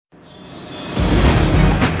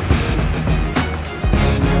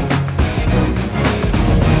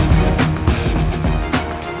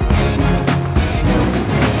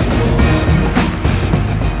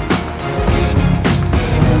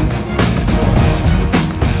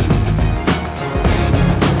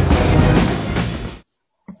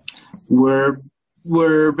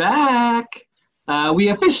We're back. We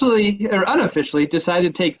officially or unofficially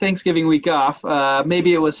decided to take Thanksgiving week off.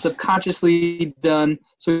 Maybe it was subconsciously done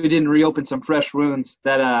so we didn't reopen some fresh wounds.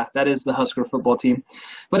 That is the Husker football team.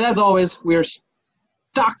 But as always, we are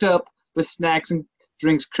stocked up with snacks and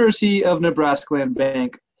drinks courtesy of Nebraska Land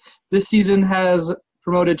Bank. This season has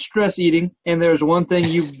promoted stress eating, and there's one thing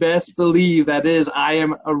you best believe, that is, I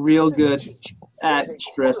am a real good at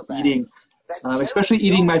stress eating. Especially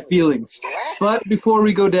eating my feelings. But before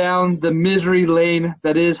we go down the misery lane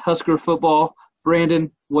that is Husker football,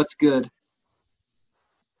 Brandon, what's good?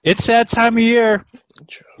 It's that time of year.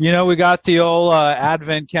 You know, we got the old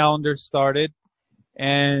Advent calendar started,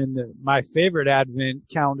 and my favorite Advent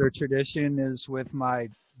calendar tradition is with my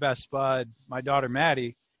best bud, my daughter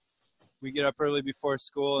Maddie. We get up early before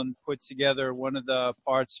school and put together one of the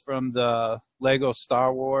parts from the Lego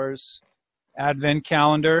Star Wars Advent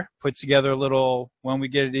calendar, put together a little when we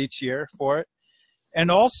get it each year for it.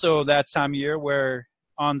 And also that time of year where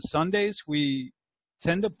on Sundays we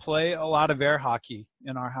tend to play a lot of air hockey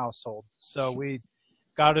in our household. So we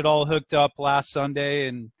got it all hooked up last Sunday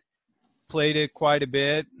and played it quite a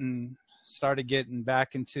bit and started getting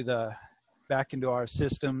back into our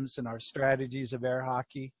systems and our strategies of air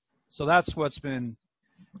hockey. So that's what's been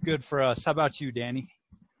good for us. How about you, Danny?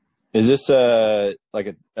 Is this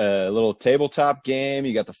like a little tabletop game?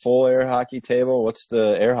 You got the full air hockey table. What's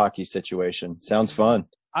the air hockey situation? Sounds fun.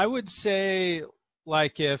 I would say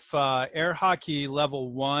like if air hockey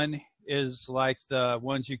level 1 is like the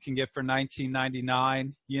ones you can get for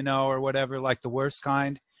 $19.99, you know, or whatever, like the worst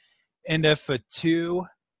kind. And if a 2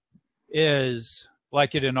 is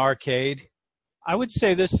like at an arcade, I would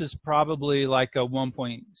say this is probably like a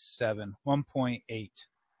 1.7, 1.8.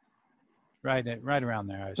 Right around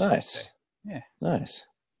there. I was nice. Yeah. Nice.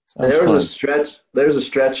 There's a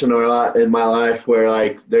stretch in my life where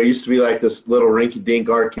like there used to be like this little rinky-dink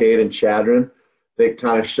arcade in Chadron. They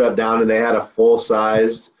kind of shut down and they had a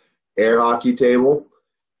full-sized air hockey table.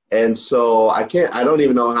 And so I don't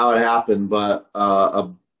even know how it happened, but a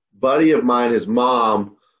buddy of mine, his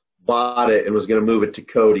mom, bought it and was going to move it to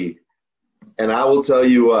Cody. And I will tell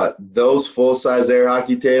you what, those full-size air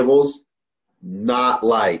hockey tables, not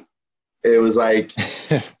light. It was like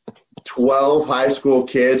 12 high school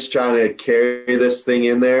kids trying to carry this thing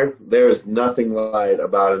in there. There is nothing light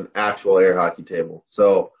about an actual air hockey table.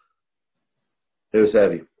 So it was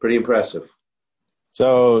heavy. Pretty impressive.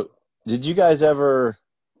 So did you guys ever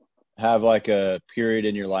have like a period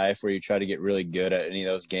in your life where you try to get really good at any of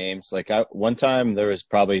those games? Like one time there was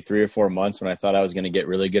probably 3 or 4 months when I thought I was going to get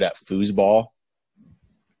really good at foosball.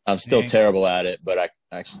 I'm still terrible at it, but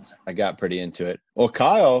I got pretty into it. Well,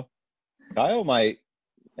 Kyle might.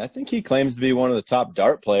 I think he claims to be one of the top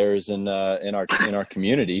dart players in our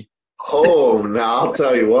community. Oh, now I'll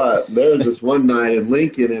tell you what. There was this one night in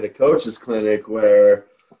Lincoln in a coach's clinic where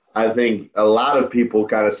I think a lot of people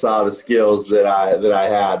kind of saw the skills that I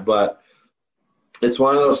had. But it's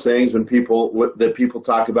one of those things when people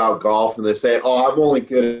talk about golf and they say, "Oh, I'm only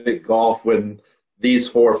good at golf when these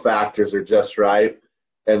 4 factors are just right."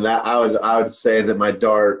 And that I would say that my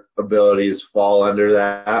dart abilities fall under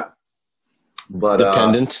that. But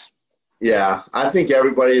dependent. Yeah, I think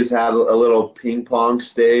everybody has had a little ping pong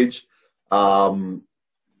stage. But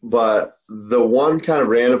the one kind of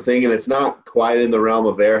random thing, and it's not quite in the realm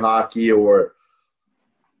of air hockey or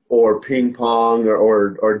ping pong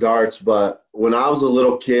or darts, but when I was a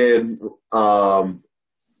little kid, when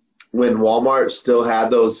Walmart still had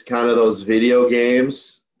those video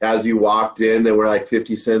games, as you walked in, they were like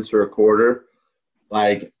 50 cents or a quarter.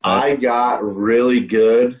 Like I got really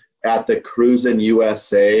good at the Cruisin'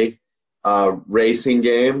 USA racing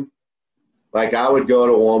game. Like I would go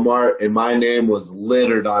to Walmart and my name was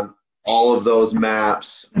littered on all of those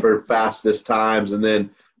maps for fastest times. And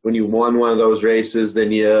then when you won one of those races,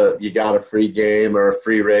 then you got a free game or a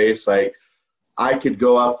free race. Like I could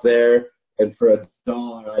go up there and for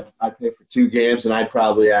 $1, I'd pay for 2 games and I'd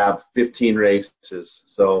probably have 15 races.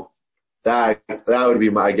 So that would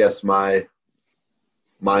be my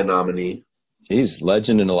nominee. He's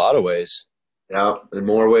legend in a lot of ways. Yeah, in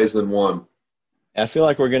more ways than one. I feel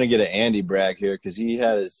like we're going to get an Andy brag here because he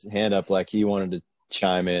had his hand up like he wanted to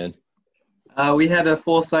chime in. We had a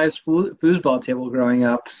full-size foosball table growing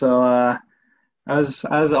up, so I was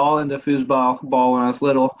all into foosball when I was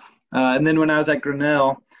little. And then when I was at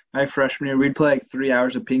Grinnell, my freshman year, we'd play like 3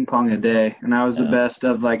 hours of ping pong a day, and I was the best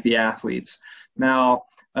of like the athletes. Now,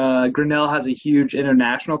 Grinnell has a huge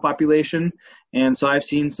international population, and so I've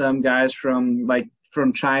seen some guys from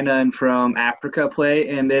China and from Africa play,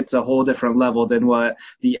 and it's a whole different level than what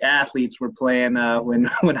the athletes were playing when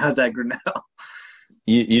I was at Grinnell.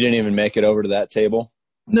 You didn't even make it over to that table?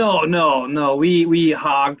 No. We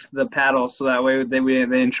hogged the paddles so that way they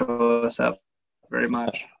didn't show us up very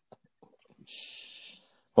much.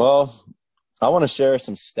 Well, I want to share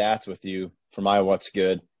some stats with you for my what's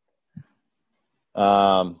good.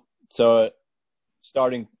 So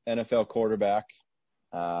starting NFL quarterback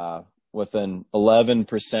with an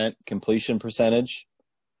 11% completion percentage,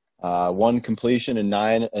 1 completion in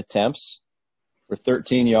 9 attempts for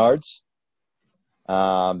 13 yards,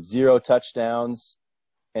 0 touchdowns,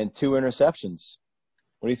 and 2 interceptions.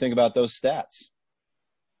 What do you think about those stats?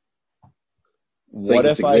 What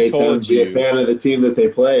if I told you? Be a fan of the team that they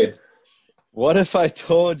played. What if I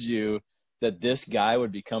told you that this guy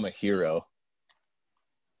would become a hero?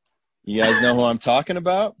 You guys know who I'm talking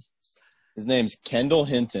about? His name's Kendall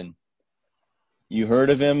Hinton. You heard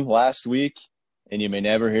of him last week, and you may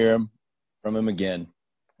never hear from him again.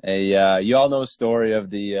 You all know the story of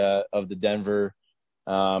the Denver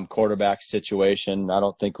quarterback situation. I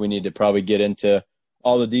don't think we need to probably get into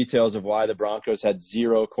all the details of why the Broncos had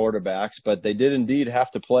 0 quarterbacks, but they did indeed have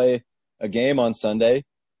to play a game on Sunday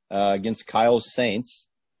against Kyle's Saints,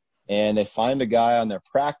 and they find a guy on their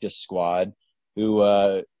practice squad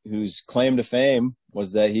whose claim to fame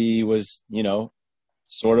was that he was,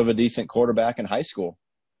 sort of a decent quarterback in high school.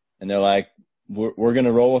 And they're like, we're going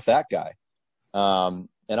to roll with that guy. And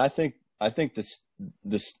I think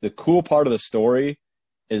the cool part of the story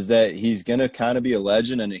is that he's going to kind of be a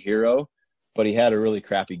legend and a hero, but he had a really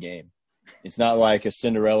crappy game. It's not like a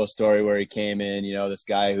Cinderella story where he came in, this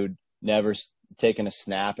guy who'd never taken a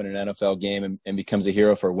snap in an NFL game and becomes a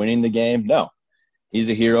hero for winning the game. No, he's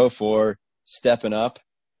a hero for stepping up,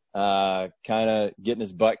 kind of getting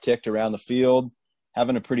his butt kicked around the field,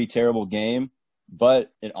 having a pretty terrible game,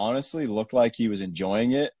 but it honestly looked like he was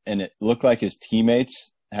enjoying it, and it looked like his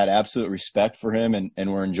teammates had absolute respect for him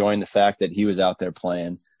and were enjoying the fact that he was out there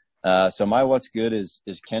playing. So my what's good is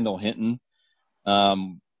Kendall Hinton.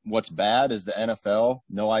 What's bad is the NFL.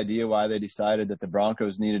 No idea why they decided that the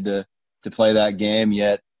Broncos needed to play that game,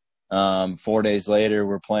 yet 4 days later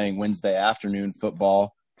we're playing Wednesday afternoon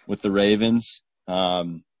football with the Ravens.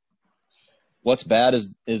 What's bad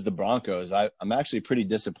is the Broncos. I'm actually pretty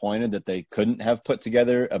disappointed that they couldn't have put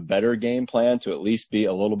together a better game plan to at least be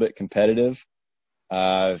a little bit competitive.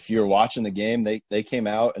 If you were watching the game, they came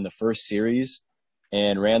out in the first series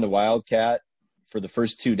and ran the Wildcat for the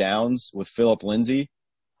first 2 downs with Phillip Lindsay,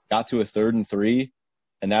 got to a 3rd and 3,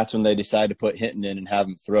 and that's when they decided to put Hinton in and have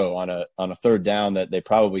him throw on a 3rd down that they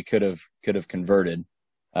probably could have converted.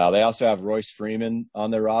 They also have Royce Freeman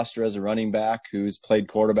on their roster as a running back who's played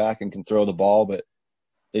quarterback and can throw the ball, but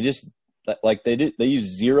they just they use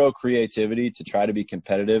 0 creativity to try to be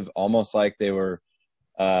competitive, almost like they were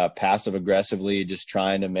passive aggressively just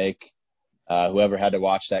trying to make whoever had to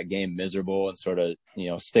watch that game miserable and sort of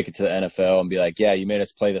stick it to the NFL and be like, yeah, you made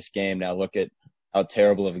us play this game, now look at how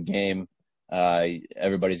terrible of a game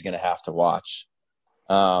everybody's going to have to watch.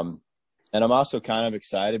 And I'm also kind of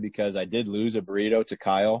excited because I did lose a burrito to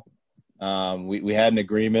Kyle. We had an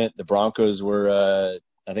agreement. The Broncos were,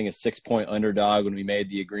 I think, a 6-point underdog when we made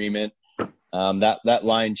the agreement. That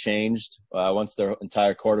line changed once their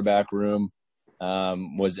entire quarterback room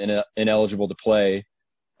was ineligible to play.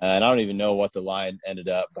 And I don't even know what the line ended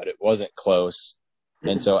up, but it wasn't close.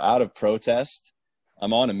 And so out of protest,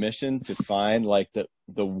 I'm on a mission to find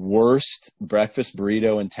the worst breakfast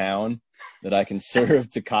burrito in town that I can serve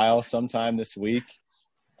to Kyle sometime this week.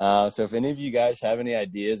 So if any of you guys have any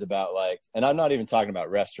ideas about and I'm not even talking about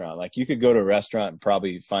restaurant, you could go to a restaurant and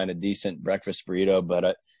probably find a decent breakfast burrito,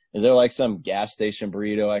 but is there some gas station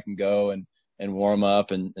burrito I can go and warm up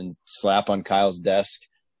and slap on Kyle's desk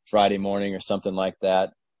Friday morning or something like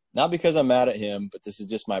that? Not because I'm mad at him, but this is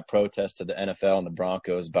just my protest to the NFL and the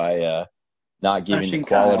Broncos by not giving the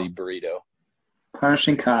quality burrito.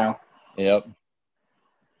 Punishing Kyle. Yep.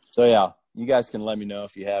 So yeah, you guys can let me know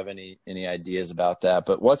if you have any ideas about that.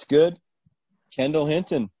 But what's good? Kendall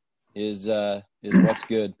Hinton is what's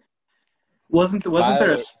good. Wasn't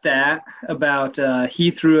there a stat about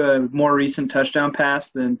he threw a more recent touchdown pass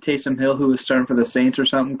than Taysom Hill, who was starting for the Saints or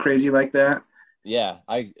something crazy like that? Yeah,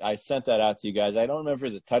 I sent that out to you guys. I don't remember if it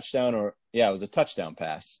was a touchdown or – yeah, it was a touchdown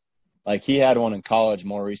pass. He had one in college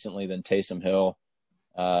more recently than Taysom Hill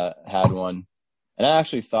had one. And I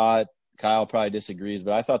actually thought – Kyle probably disagrees,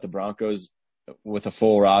 but I thought the Broncos, with a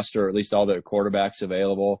full roster, or at least all their quarterbacks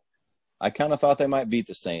available, I kind of thought they might beat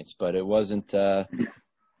the Saints, but it wasn't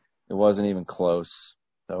even close.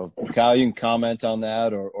 So, Kyle, you can comment on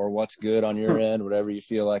that or what's good on your end, whatever you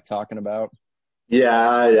feel like talking about. Yeah,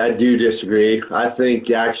 I do disagree. I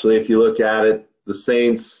think actually, if you look at it, the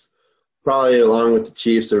Saints probably along with the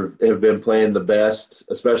Chiefs have been playing the best,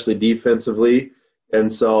 especially defensively.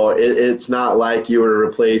 And so it's not like you were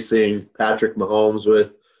replacing Patrick Mahomes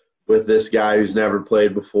with this guy who's never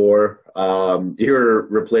played before. You're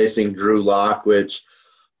replacing Drew Lock, which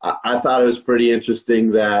I thought it was pretty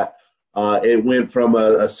interesting that it went from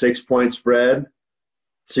a 6-point spread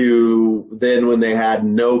to then when they had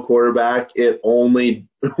no quarterback, it only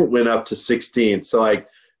went up to 16. So, like,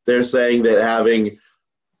 they're saying that having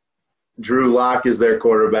Drew Lock as their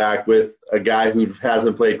quarterback with a guy who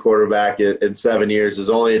hasn't played quarterback in 7 years is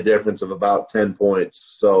only a difference of about 10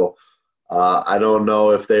 points. So I don't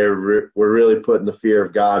know if were really putting the fear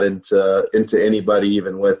of God into anybody,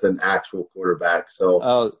 even with an actual quarterback.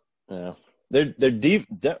 So, yeah. Their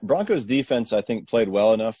Broncos defense, I think, played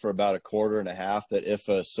well enough for about a quarter and a half that if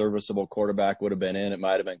a serviceable quarterback would have been in, it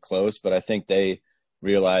might have been close. But I think they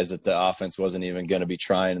realized that the offense wasn't even going to be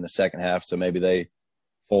trying in the second half, so maybe they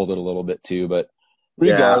folded a little bit too. But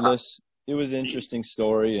regardless, It was an interesting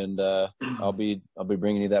story, and I'll be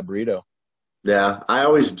bringing you that burrito. Yeah, I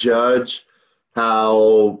always judge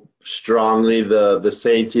how strongly the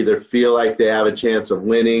Saints either feel like they have a chance of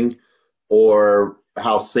winning or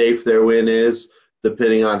how safe their win is,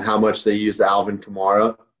 depending on how much they use Alvin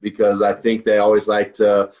Kamara, because I think they always like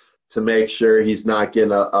to make sure he's not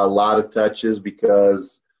getting a lot of touches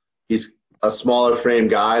because he's a smaller frame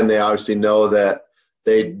guy, and they obviously know that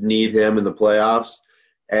they need him in the playoffs.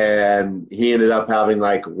 And he ended up having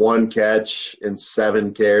like 1 catch and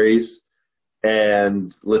 7 carries.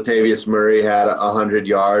 And Latavius Murray had 100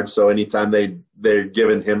 yards. So anytime they're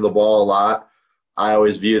giving him the ball a lot, I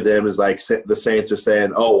always view them as like the Saints are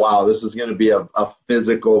saying, oh, wow, this is going to be a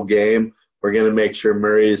physical game. We're going to make sure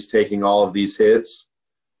Murray is taking all of these hits.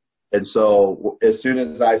 And so as soon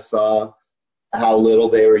as I saw how little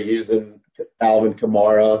they were using Alvin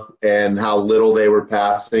Kamara and how little they were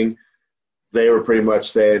passing, they were pretty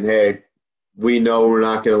much saying, hey, we know we're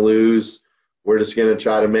not going to lose. We're just going to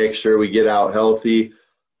try to make sure we get out healthy.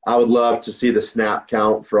 I would love to see the snap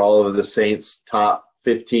count for all of the Saints' top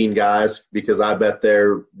 15 guys because I bet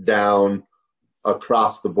they're down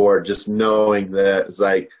across the board just knowing that it's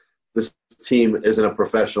like this team isn't a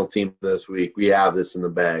professional team this week. We have this in the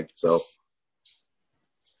bag. So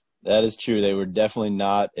that is true. They were definitely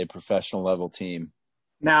not a professional level team.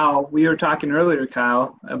 Now, we were talking earlier,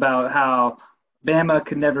 Kyle, about how Bama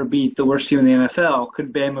could never beat the worst team in the NFL.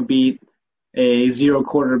 Could Bama beat a zero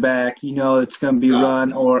quarterback? You know it's going to be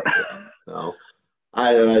run or – No.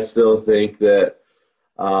 I still think that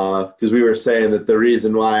because we were saying that the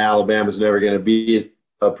reason why Alabama's never going to beat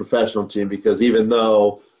a professional team because even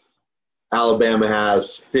though Alabama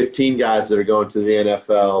has 15 guys that are going to the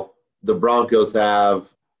NFL, the Broncos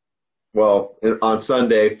have, well, on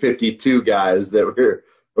Sunday, 52 guys that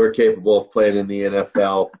were capable of playing in the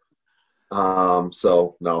NFL.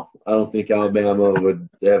 So, no, I don't think Alabama would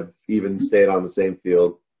have even stayed on the same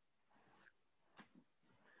field.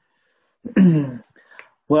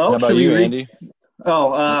 Well, how about you, Andy?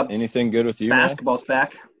 Anything good with you? Basketball's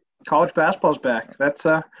back. College basketball's back. That's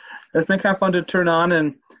been kind of fun to turn on,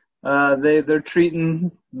 and they're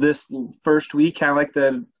treating this first week kind of like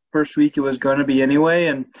the first week it was going to be anyway,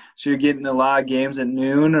 and so you're getting a lot of games at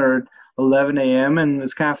noon or 11 a.m. and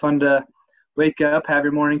it's kind of fun to wake up, have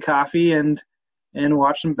your morning coffee, and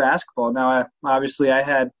watch some basketball. Now, obviously, I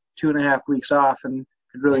had 2.5 weeks off and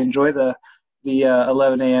could really enjoy the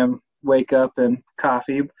 11 a.m. wake up and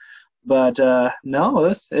coffee. But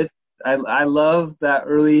no, I love that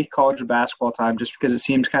early college basketball time just because it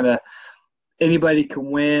seems kind of anybody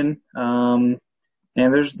can win. And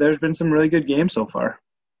there's been some really good games so far.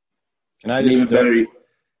 Can I just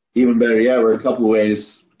even better? Yeah, we're a couple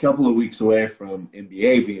of weeks away from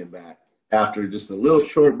NBA being back after just a little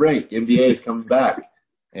short break. NBA is coming back.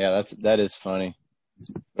 Yeah, that is funny.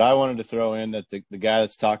 But I wanted to throw in that the guy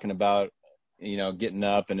that's talking about, getting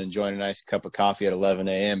up and enjoying a nice cup of coffee at 11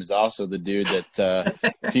 a.m. is also the dude that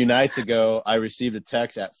a few nights ago I received a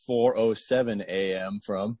text at 4:07 a.m.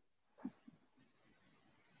 from.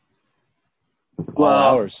 All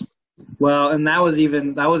hours. Well, and that was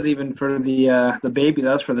even for the baby.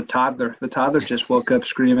 That was for the toddler. The toddler just woke up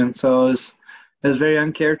screaming, so it was very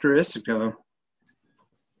uncharacteristic of him.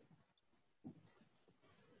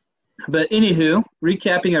 But anywho,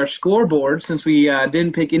 recapping our scoreboard since we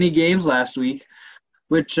didn't pick any games last week,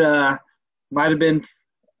 which might have been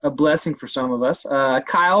a blessing for some of us.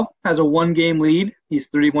 Kyle has a 1-game lead. He's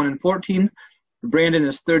 31-14. Brandon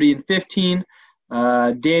is 30-15.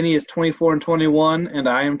 Danny is 24-21, and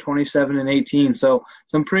I am 27-18. So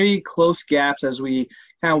some pretty close gaps as we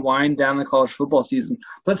kind of wind down the college football season.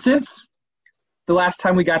 But since the last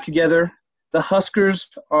time we got together, The Huskers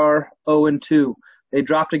are 0-2. They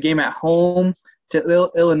dropped a game at home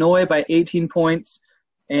to Illinois by 18 points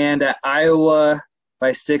and at Iowa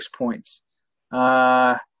by 6 points.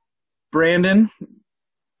 Brandon,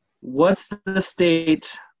 what's the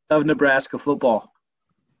state of Nebraska football?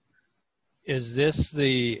 Is this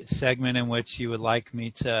the segment in which you would like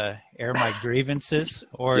me to air my grievances?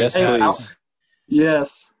 Or Yes, is that, please.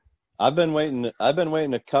 Yes. I've been waiting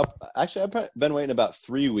about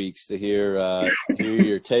 3 weeks to hear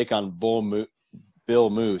your take on Bill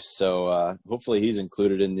Moose. So hopefully he's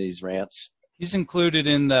included in these rants. He's included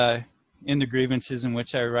in the grievances, in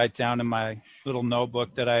which I write down in my little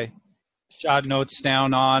notebook that I jot notes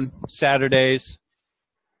down on Saturdays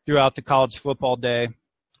throughout the college football day.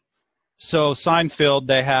 So Seinfeld,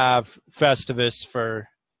 they have Festivus for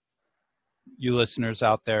you listeners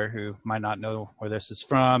out there who might not know where this is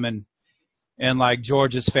from. And like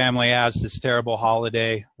George's family has this terrible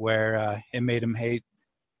holiday where it made him hate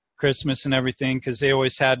Christmas and everything because they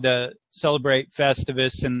always had to celebrate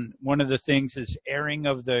Festivus. And one of the things is airing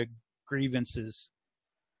of the grievances.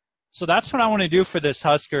 So that's what I want to do for this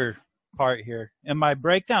Husker part here. And my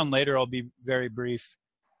breakdown later will be very brief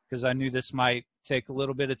because I knew this might take a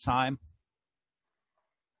little bit of time.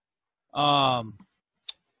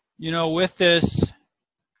 With this,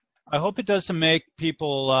 I hope it doesn't make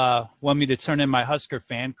people want me to turn in my Husker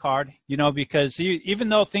fan card, because even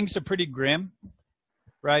though things are pretty grim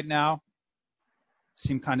right now,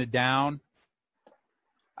 seem kind of down,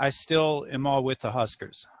 I still am all with the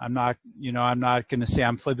Huskers. I'm not going to say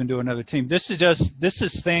I'm flipping to another team. This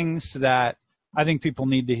is things that I think people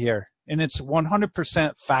need to hear. And it's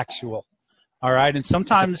 100% factual. All right. And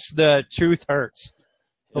sometimes the truth hurts.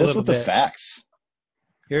 That's with the facts.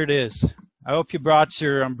 Here it is. I hope you brought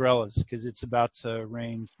your umbrellas because it's about to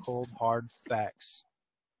rain cold, hard facts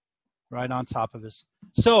right on top of us.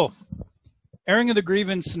 So, airing of the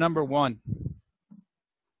grievance number 1.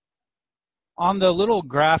 On the little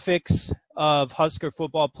graphics of Husker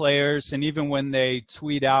football players, and even when they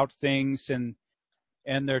tweet out things and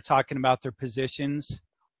they're talking about their positions,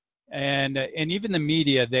 and even the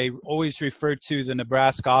media, they always refer to the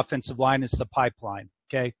Nebraska offensive line as the pipeline.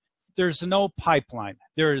 Okay, there's no pipeline.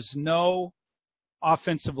 There is no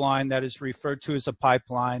offensive line that is referred to as a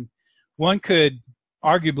pipeline. One could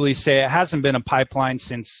arguably say it hasn't been a pipeline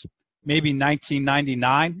since maybe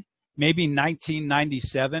 1999, maybe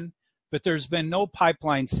 1997, but there's been no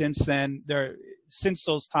pipeline since then. Since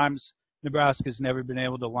those times, Nebraska's never been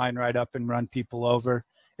able to line right up and run people over.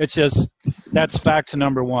 It's just, that's fact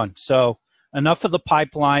number 1. So enough of the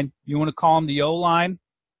pipeline. You want to call them the O-line?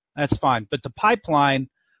 That's fine. But the pipeline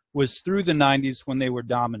was through the 90s when they were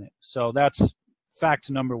dominant. So that's fact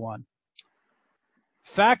number 1.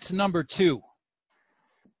 Fact number 2,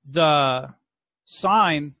 the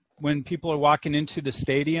sign when people are walking into the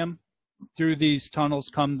stadium, through these tunnels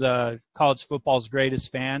come the college football's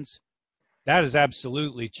greatest fans. That is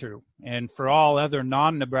absolutely true. And for all other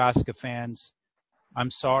non-Nebraska fans,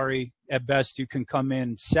 I'm sorry. At best, you can come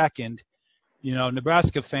in second.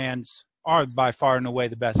 Nebraska fans are by far and away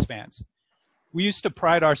the best fans. We used to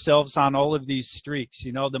pride ourselves on all of these streaks,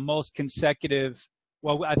 the most consecutive.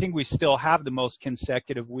 Well, I think we still have the most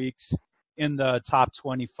consecutive weeks in the top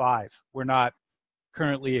 25. We're not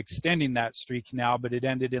currently extending that streak now, but it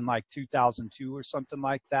ended in like 2002 or something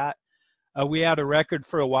like that. We had a record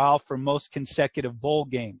for a while for most consecutive bowl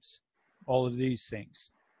games, all of these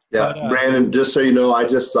things. Yeah, but, Brandon, just so you know, I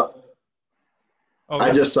just saw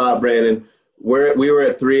it, Brandon. We were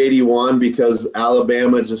at 381 because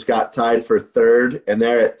Alabama just got tied for 3rd, and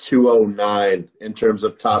they're at 209 in terms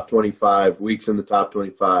of top 25 weeks in the top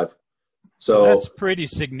 25. So that's pretty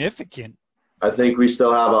significant. I think we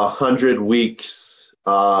still have 100 weeks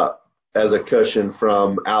as a cushion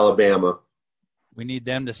from Alabama. We need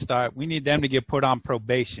them to start. We need them to get put on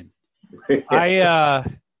probation. I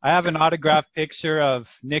have an autographed picture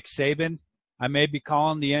of Nick Saban. I may be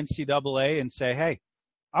calling the NCAA and say, hey,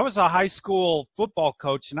 I was a high school football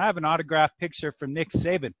coach, and I have an autographed picture from Nick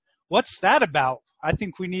Saban. What's that about? I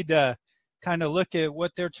think we need to kind of look at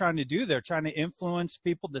what they're trying to do. They're trying to influence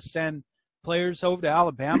people to send players over to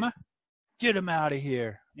Alabama. Get them out of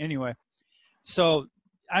here. Anyway, so,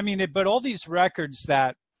 but all these records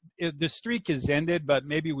that the streak is ended, but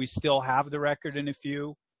maybe we still have the record in a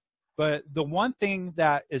few. But the one thing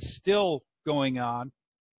that is still going on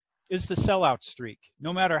is the sellout streak.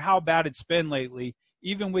 No matter how bad it's been lately,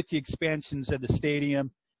 even with the expansions of the stadium,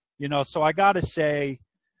 so I got to say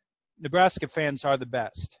Nebraska fans are the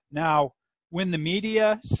best. Now, when the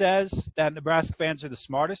media says that Nebraska fans are the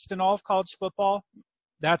smartest in all of college football,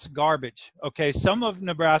 that's garbage. Okay, some of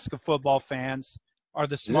Nebraska football fans are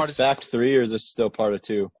the Is smartest. this fact 3 or is this still part of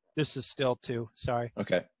 2? This is still 2. Sorry.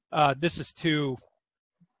 Okay. This is 2,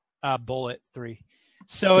 bullet 3.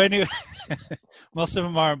 So anyway, most of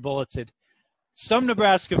them aren't bulleted. Some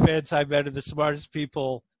Nebraska fans I've met are the smartest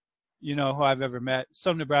people, who I've ever met.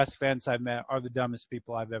 Some Nebraska fans I've met are the dumbest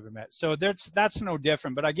people I've ever met. So that's no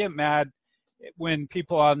different. But I get mad when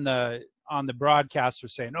people on the broadcast are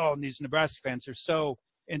saying, "Oh, these Nebraska fans are so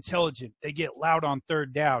intelligent. They get loud on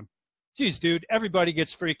third down." Geez, dude, everybody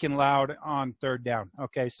gets freaking loud on third down.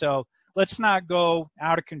 Okay, so let's not go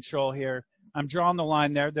out of control here. I'm drawing the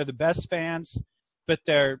line there. They're the best fans, but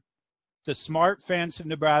the smart fans of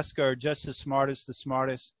Nebraska are just as smart as the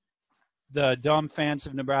smartest. The dumb fans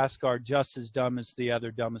of Nebraska are just as dumb as the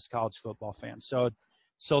other dumbest college football fans.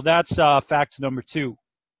 So that's fact number 2.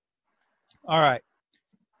 All right.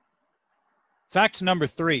 Fact number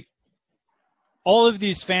 3. All of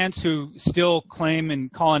these fans who still claim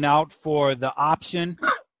and calling out for the option,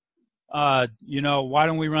 why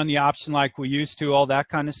don't we run the option like we used to, all that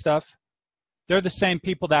kind of stuff. They're the same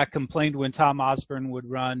people that complained when Tom Osborne would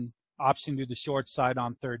run option to the short side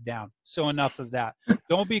on third down. So enough of that.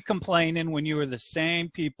 Don't be complaining when you were the same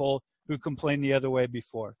people who complained the other way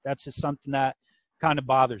before. That's just something that kind of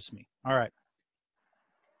bothers me. All right.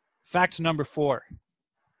 Fact number 4.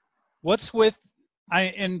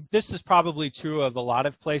 And this is probably true of a lot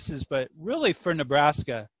of places, but really for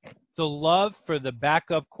Nebraska, the love for the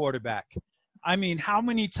backup quarterback. I mean, how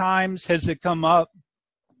many times has it come up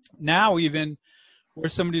now even where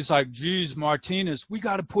somebody's like, geez, Martinez, we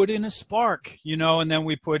got to put in a spark, and then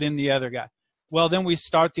we put in the other guy. Well, then we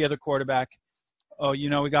start the other quarterback. Oh,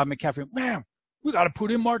 we got McCaffrey. Man, we got to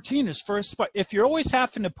put in Martinez for a spark. If you're always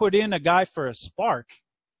having to put in a guy for a spark,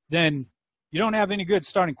 then you don't have any good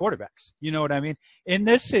starting quarterbacks. You know what I mean? And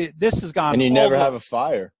this has gone. And you never have a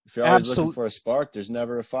fire. If you're always looking for a spark, there's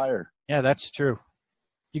never a fire. Yeah, that's true.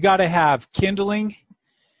 You got to have kindling.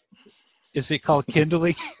 Is it called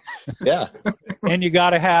kindling? Yeah. And you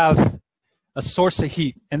got to have a source of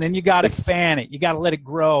heat, and then you got to fan it. You got to let it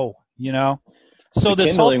grow. So the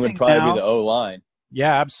this whole thing kindling would probably now, be the O-line.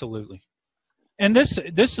 Yeah, absolutely. And this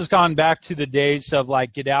has gone back to the days of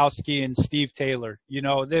like Godowski and Steve Taylor.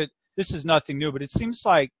 This is nothing new, but it seems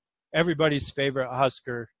like everybody's favorite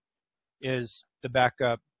Husker is the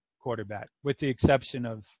backup quarterback, with the exception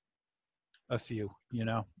of a few,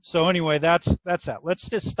 So anyway, that's that. Let's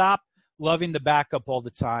just stop loving the backup all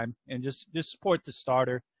the time and just support the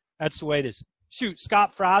starter. That's the way it is. Shoot,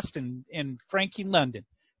 Scott Frost and Frankie London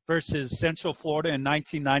versus Central Florida in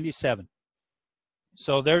 1997.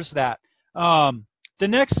 So there's that. The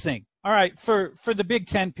next thing, all right, for the Big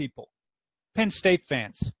Ten people, Penn State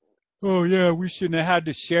fans. Oh yeah, we shouldn't have had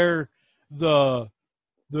to share the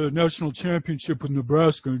national championship with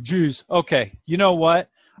Nebraska. Geez. Okay, you know what?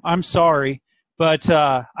 I'm sorry, but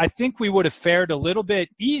I think we would have fared a little bit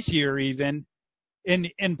easier even,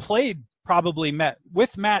 and played probably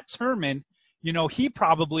with Matt Turman. He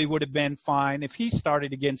probably would have been fine if he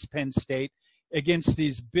started against Penn State, against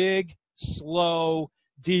these big, slow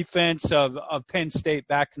defense of Penn State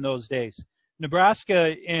back in those days.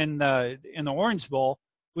 Nebraska in the Orange Bowl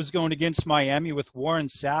was going against Miami with Warren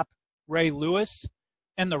Sapp, Ray Lewis,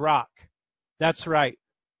 and The Rock. That's right.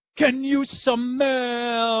 Can you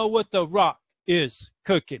smell what The Rock is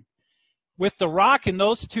cooking? With The Rock and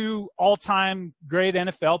those two all-time great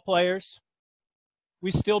NFL players,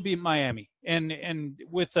 we still beat Miami. And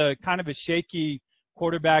with a kind of a shaky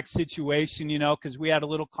quarterback situation, because we had a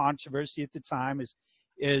little controversy at the time.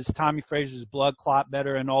 Is Tommy Frazier's blood clot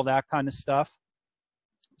better and all that kind of stuff?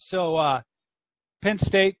 So Penn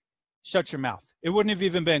State, shut your mouth. It wouldn't have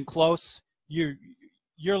even been close. You're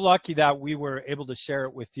lucky that we were able to share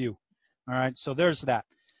it with you. All right, so there's that.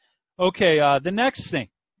 Okay, the next thing,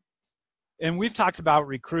 and we've talked about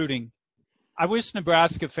recruiting. I wish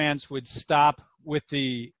Nebraska fans would stop with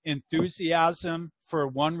the enthusiasm for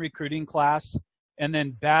one recruiting class and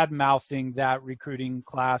then bad-mouthing that recruiting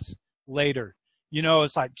class later.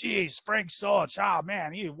 It's like, geez, Frank Solich, oh,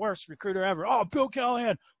 man, he's the worst recruiter ever. Oh, Bill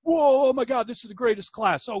Callahan, whoa, oh, my God, this is the greatest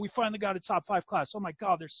class. Oh, we finally got a top 5 class. Oh, my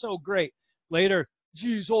God, they're so great. Later,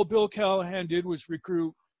 geez, all Bill Callahan did was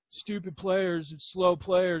recruit stupid players and slow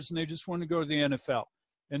players, and they just want to go to the NFL.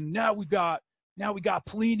 And now we got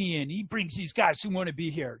Pelini, and he brings these guys who want to be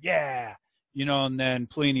here. Yeah. And then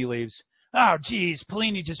Pelini leaves. Oh, geez,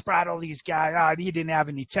 Pelini just brought all these guys. Oh, he didn't have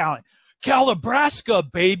any talent. Calabrasca,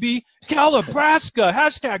 baby. Calabrasca.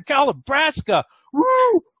 Hashtag Calabrasca.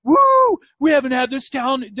 Woo, woo. We haven't had this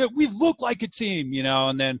talent. We look like a team,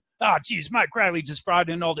 And then, oh, geez, Mike Riley just brought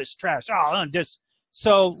in all this trash. Oh, this.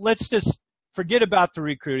 So let's just forget about the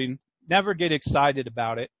recruiting. never get excited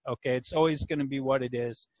about it. Okay, it's always going to be what it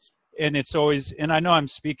is, and it's always. And I know I'm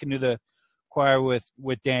speaking to the choir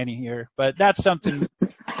with Danny here, but that's something.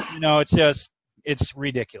 It's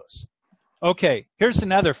ridiculous. Okay, here's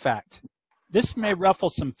another fact. This may ruffle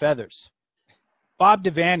some feathers. Bob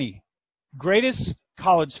Devaney, greatest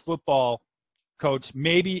college football coach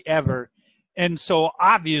maybe ever, and so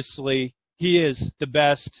obviously he is the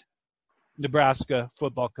best Nebraska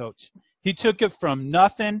football coach. He took it from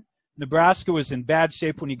nothing. Nebraska was in bad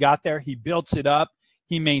shape when he got there. He built it up.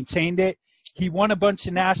 He maintained it. He won a bunch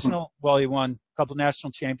of he won a couple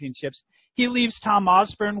national championships. He leaves Tom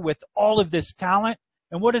Osborne with all of this talent.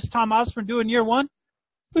 And what does Tom Osborne do in year one?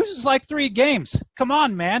 Loses like 3 games. Come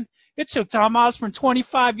on, man. It took Tom Osborne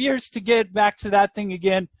 25 years to get back to that thing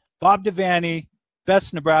again. Bob Devaney,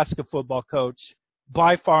 best Nebraska football coach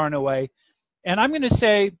by far and away. And I'm going to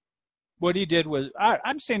say what he did was,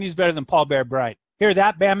 I'm saying he's better than Paul Bear Bryant. Hear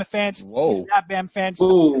that, Bama fans? Whoa. Hear that, Bama fans?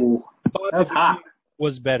 Ooh, Bob that's Devaney hot.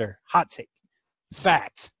 was better. Hot take.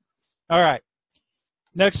 Fact. All right.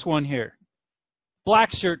 Next one here.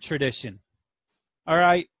 Black shirt tradition. All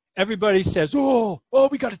right. Everybody says, oh,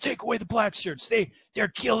 we got to take away the black shirts. They're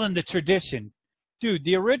killing the tradition. Dude,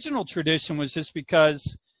 the original tradition was just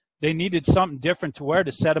because they needed something different to wear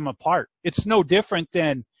to set them apart. It's no different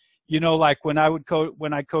than, like when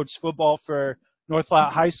I coached football for North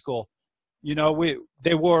Platte High School,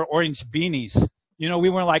 they wore orange beanies. We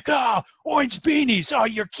weren't like, orange beanies. Oh,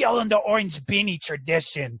 you're killing the orange beanie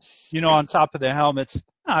tradition, on top of the helmets.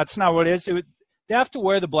 No, it's not what it is. They have to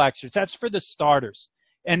wear the black shirts. That's for the starters.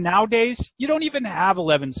 And nowadays, you don't even have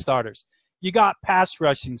 11 starters. You got pass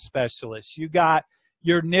rushing specialists. You got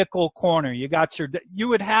your nickel corner. You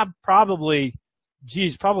would have probably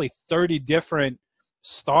 30 different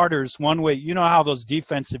starters one way. You know how those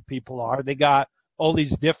defensive people are. They got all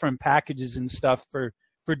these different packages and stuff for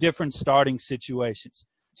different starting situations.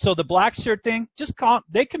 So the black shirt thing,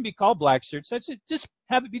 they can be called black shirts. That's it. Just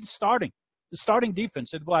have it be the starting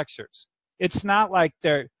defense of the black shirts. It's not like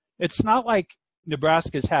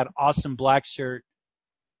Nebraska's had awesome black shirt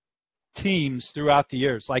teams throughout the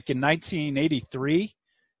years. Like in 1983,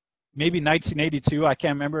 maybe 1982, I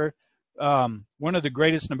can't remember. One of the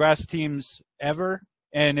greatest Nebraska teams ever,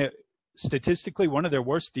 and statistically one of their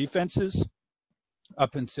worst defenses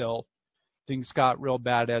up until things got real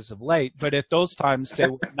bad as of late. But at those times,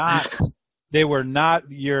 they were not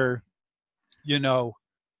your,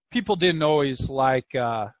 people didn't always like,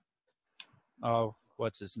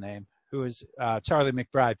 what's his name? Who is Charlie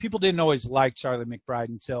McBride. People didn't always like Charlie McBride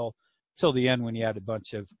until the end when he had a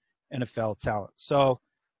bunch of NFL talent. So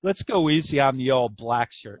let's go easy on the old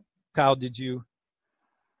black shirt. Kyle, did you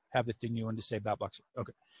have the thing you wanted to say about black shirt?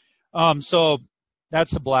 Okay. So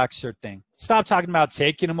that's the black shirt thing. Stop talking about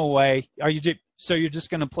taking them away. So you're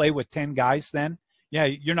just going to play with 10 guys then? Yeah,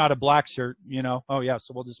 you're not a black shirt, Oh, yeah,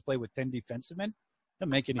 so we'll just play with 10 defensive men? Doesn't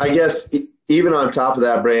make any sense. I guess even on top of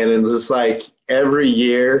that, Brandon, it's like every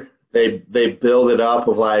year – They build it up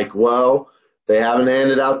of like, well, they haven't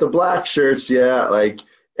handed out the black shirts yet.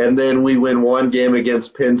 And then we win one game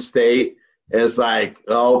against Penn State. And it's like,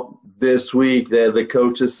 oh, this week the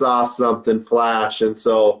coaches saw something flash. And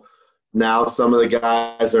so now some of the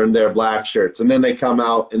guys are in their black shirts. And then they come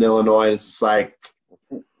out in Illinois and it's just like,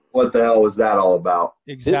 what the hell was that all about?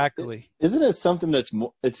 Exactly. Isn't it something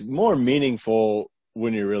it's more meaningful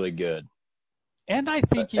when you're really good? And I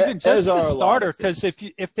think even just the starter, because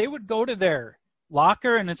if they would go to their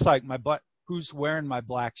locker and it's like, who's wearing my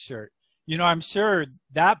black shirt? I'm sure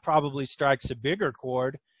that probably strikes a bigger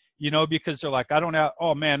chord, because they're like,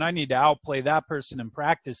 I need to outplay that person in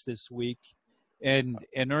practice this week and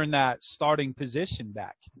earn that starting position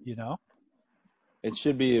back, It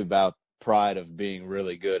should be about pride of being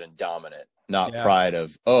really good and dominant, not pride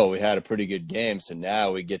of, we had a pretty good game, so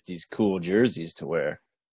now we get these cool jerseys to wear.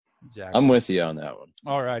 Exactly. I'm with you on that one.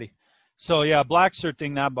 All righty. So, yeah, black shirt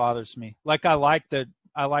thing, that bothers me. I like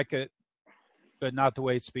it, but not the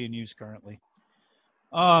way it's being used currently.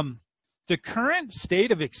 The current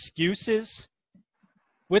state of excuses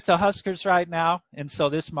with the Huskers right now, and so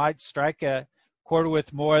this might strike a chord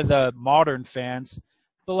with more of the modern fans,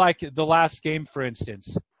 but like the last game, for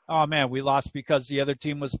instance. Oh, man, we lost because the other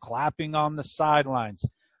team was clapping on the sidelines.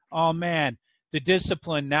 Oh, man. The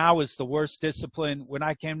discipline now is the worst discipline. When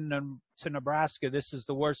I came to Nebraska, this is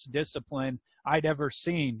the worst discipline I'd ever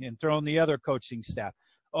seen, and throwing the other coaching staff.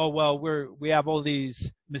 Oh, well, we have all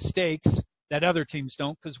these mistakes that other teams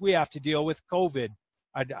don't because we have to deal with COVID.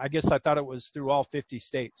 I guess I thought it was through all 50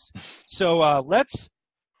 states. So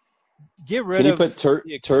get rid Can you of put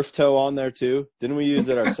turf toe on there too? Didn't we use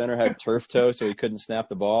that our center had turf toe so he couldn't snap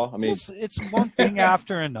the ball? I mean, it's one thing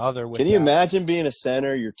after another. With can you imagine being a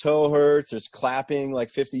center? Your toe hurts. There's clapping like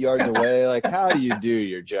 50 yards away. Like, how do you do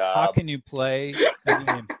your job? How can you play a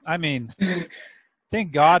game? I mean,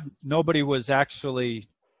 thank God no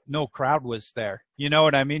crowd was there. You know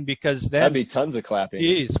what I mean? Because then that'd be tons of clapping.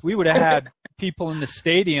 Geez, we would have had people in the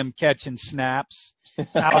stadium catching snaps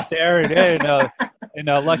out there, and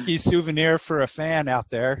a lucky souvenir for a fan out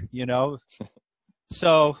there, you know.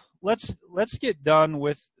 So let's get done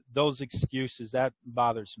with those excuses. That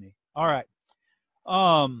bothers me. All right.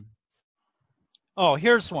 Oh,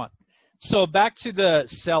 here's one. So back to the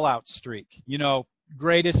sellout streak. You know,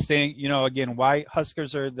 greatest thing. You know, again, why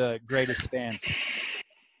Huskers are the greatest fans.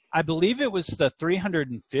 I believe it was the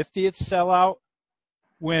 350th sellout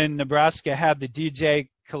when Nebraska had the DJ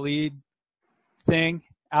Khaled thing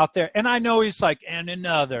out there. And I know he's like, and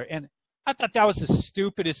another. And I thought that was the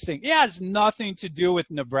stupidest thing. It has nothing to do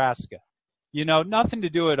with Nebraska. You know, nothing to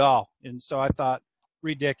do at all. And so I thought,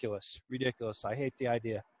 ridiculous. I hate the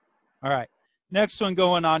idea. All right. Next one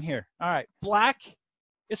going on here. All right. Black,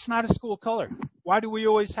 it's not a school color. Why do we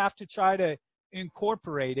always have to try to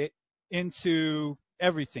incorporate it into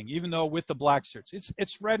everything, even though with the black shirts?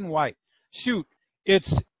 It's red and white. Shoot,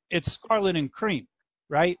 it's scarlet and cream,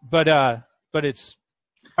 right? But it's,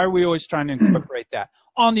 why are we always trying to incorporate that?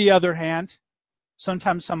 On the other hand,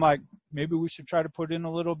 sometimes I'm like, maybe we should try to put in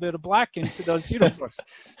a little bit of black into those uniforms.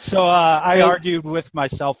 So I argued with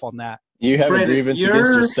myself on that. You have a grievance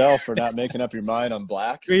against yourself for not making up your mind on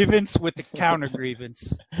black? Grievance with the counter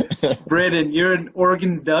grievance. Brandon, you're an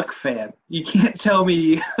Oregon Duck fan. You can't tell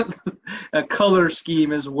me a color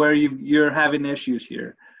scheme is where you're having issues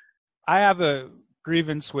here. I have a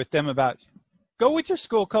grievance with them about go with your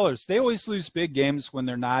school colors. They always lose big games when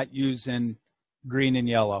they're not using green and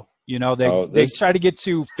yellow. You know, they try to get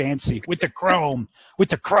too fancy with the chrome.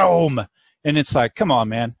 And it's like, come on,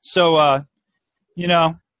 man. So, you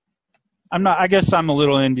know, I guess I'm a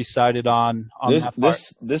little undecided on that part.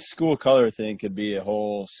 This school color thing could be a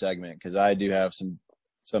whole segment because I do have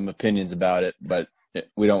some opinions about it, but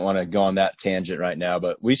we don't want to go on that tangent right now.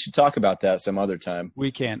 But we should talk about that some other time. We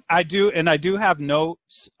can. I do have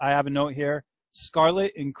notes. I have a note here.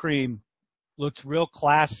 Scarlet and cream looked real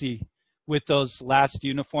classy with those last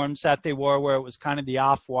uniforms that they wore, where it was kind of the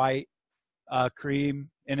off-white cream,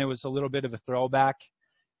 and it was a little bit of a throwback.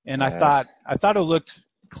 And I thought it looked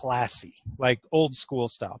classy, like old school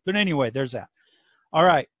style. But anyway, there's that. All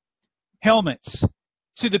right. Helmets.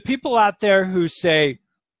 To the people out there who say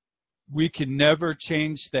we can never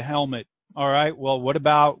change the helmet. All right. Well, what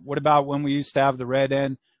about when we used to have the red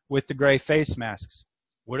end with the gray face masks?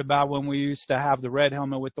 What about when we used to have the red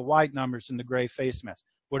helmet with the white numbers and the gray face mask?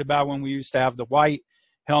 What about when we used to have the white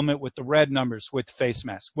helmet with the red numbers with the face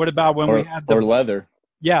mask? What about when we had or leather?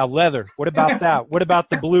 Yeah, leather. What about that? What about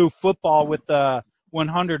the blue football with the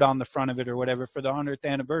 100 on the front of it or whatever for the 100th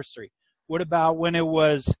anniversary? What about when it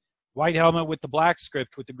was white helmet with the black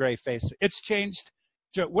script with the gray face? It's changed.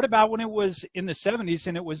 What about when it was in the 70s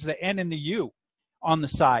and it was the N and the U on the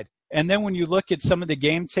side? And then when you look at some of the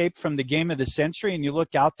game tape from the game of the century and you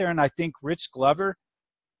look out there, and I think Richard Glover,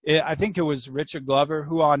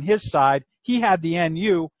 who on his side, he had the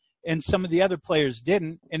NU and some of the other players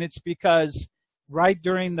didn't. And it's because right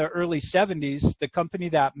during the early 70s, the company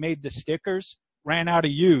that made the stickers ran out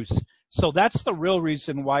of U's. So that's the real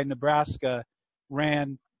reason why Nebraska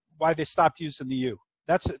why they stopped using the U.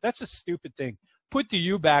 That's a stupid thing. Put the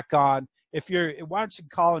U back on. Why aren't you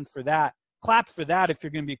calling for that? Clap for that if you're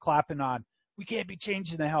going to be clapping on. We can't be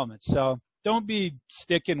changing the helmet. So don't be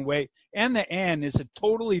sticking weight. And the N is a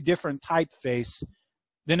totally different typeface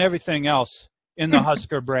than everything else in the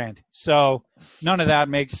Husker brand. So none of that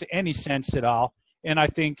makes any sense at all. And I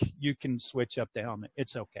think you can switch up the helmet.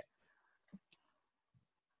 It's okay.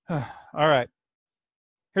 All right.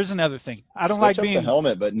 Here's another thing. I don't like being the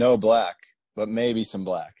helmet, but no black, but maybe some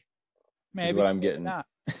black. Maybe is what I'm getting. Not.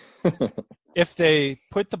 If they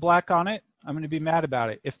put the black on it, I'm going to be mad about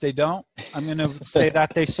it. If they don't, I'm going to say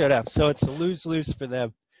that they should have. So it's a lose-lose for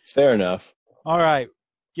them. Fair enough. All right.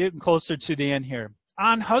 Getting closer to the end here.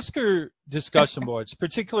 On Husker discussion boards,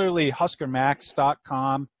 particularly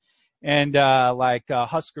HuskerMax.com and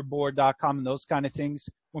HuskerBoard.com and those kind of things,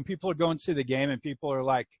 when people are going to the game and people are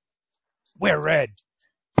like, wear red,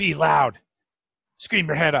 be loud, scream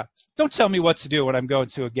your head up. Don't tell me what to do when I'm going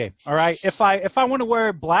to a game. All right. If I want to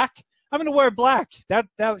wear black, I'm going to wear black. That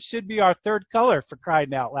should be our third color, for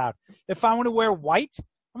crying out loud. If I want to wear white,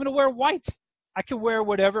 I'm going to wear white. I can wear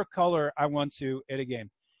whatever color I want to at a game.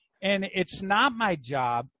 And it's not my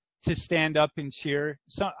job to stand up and cheer.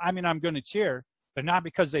 So, I mean, I'm going to cheer, but not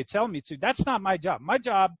because they tell me to. That's not my job. My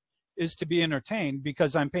job is to be entertained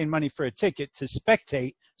because I'm paying money for a ticket to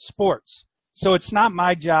spectate sports. So it's not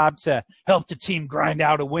my job to help the team grind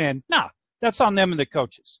out a win. No, that's on them and the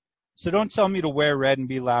coaches. So don't tell me to wear red and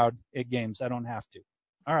be loud at games. I don't have to.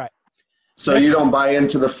 All right. So you don't buy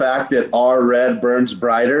into the fact that our red burns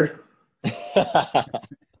brighter?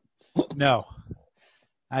 No,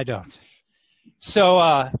 I don't.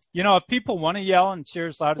 So, if people want to yell and cheer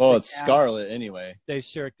as loud as they can. Well, it's scarlet anyway. They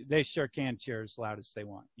sure can cheer as loud as they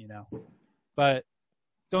want, But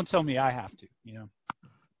don't tell me I have to,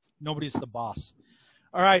 Nobody's the boss.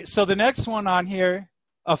 All right, so the next one on here,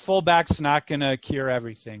 a fullback's not going to cure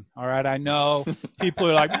everything. All right, I know people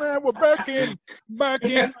are like, man, we're back in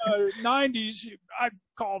 90s. I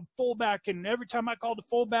called fullback, and every time I called a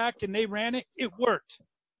fullback and they ran it, it worked.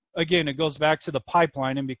 Again, it goes back to the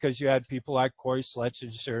pipelining because you had people like Corey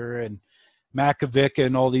Schletcher and Makovic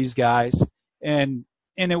and all these guys, and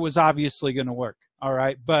it was obviously going to work. All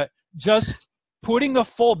right, but just putting a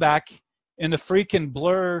fullback in the freaking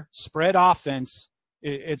blur spread offense,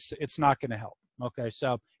 it's not going to help. Okay,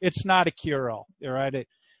 so it's not a cure-all. All right,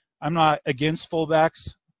 I'm not against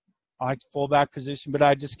fullbacks. I like the fullback position, but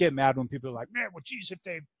I just get mad when people are like, man, well, geez, if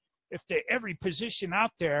they every position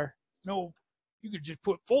out there, you could just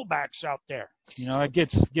put fullbacks out there.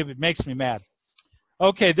 It makes me mad.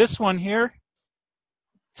 Okay, this one here,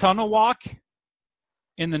 tunnel walk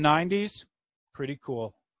in the 90s, pretty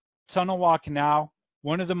cool. Tunnel walk now,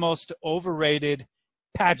 one of the most overrated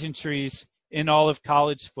pageantries in all of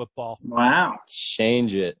college football. Wow.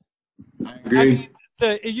 Change it. I agree. I mean,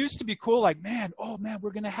 it used to be cool, like, we're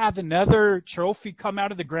going to have another trophy come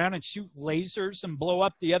out of the ground and shoot lasers and blow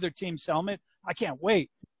up the other team's helmet. I can't wait.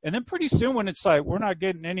 And then pretty soon when it's like, we're not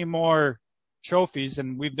getting any more trophies,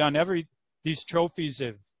 and we've done these trophies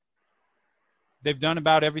they've done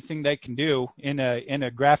about everything they can do in a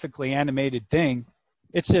graphically animated thing.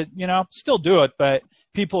 It's still do it, but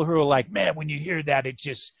people who are like, man, when you hear that, it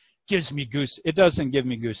just gives me it doesn't give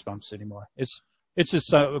me goosebumps anymore. It's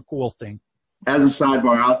just a cool thing. As a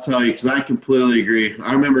sidebar, I'll tell you, because I completely agree.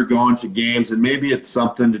 I remember going to games, and maybe it's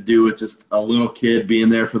something to do with just a little kid being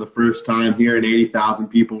there for the first time, hearing 80,000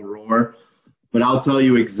 people roar. But I'll tell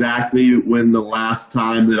you exactly when the last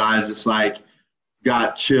time that I just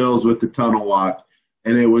got chills with the tunnel walk.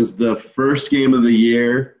 And it was the first game of the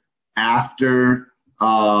year after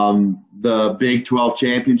the Big 12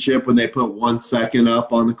 championship when they put 1 second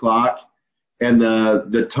up on the clock. And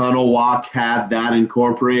the tunnel walk had that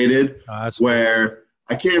incorporated, where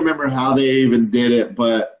I can't remember how they even did it,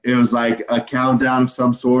 but it was like a countdown of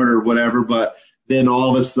some sort or whatever. But then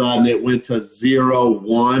all of a sudden it went to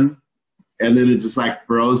 0-1, and then it just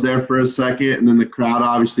froze there for a second, and then the crowd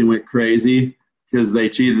obviously went crazy because they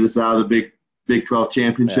cheated us out of the Big 12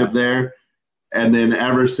 championship there. And then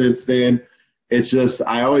ever since then, it's just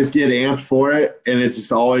I always get amped for it, and it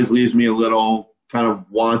just always leaves me a little kind of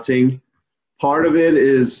wanting. Part of it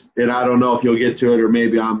is, and I don't know if you'll get to it, or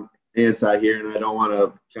maybe I'm anti here and I don't want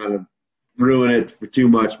to kind of ruin it for too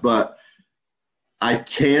much, but I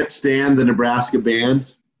can't stand the Nebraska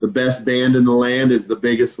band. The best band in the land is the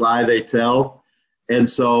biggest lie they tell. And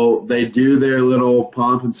so they do their little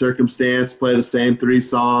pomp and circumstance, play the same 3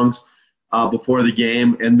 songs before the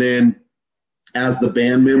game. And then as the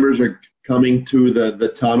band members are coming to the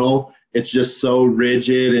tunnel, it's just so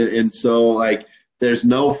rigid and so there's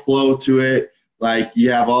no flow to it.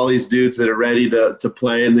 You have all these dudes that are ready to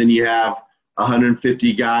play, and then you have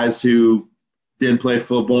 150 guys who didn't play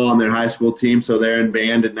football on their high school team, so they're in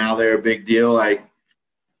band, and now they're a big deal.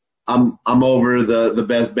 I'm over the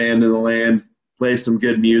best band in the land. Play some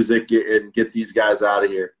good music and get these guys out of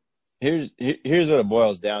here. Here's what it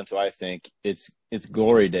boils down to. I think it's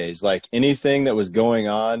glory days. Anything that was going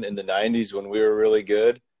on in the 90s when we were really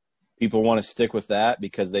good, people want to stick with that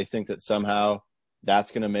because they think that somehow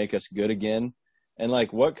that's going to make us good again. And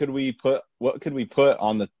what could we put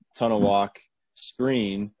on the tunnel walk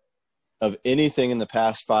screen of anything in the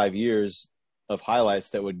past 5 years of highlights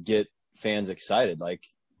that would get fans excited?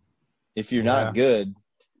 If you're not good,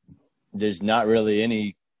 there's not really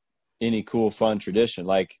any cool, fun tradition.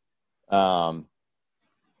 Iowa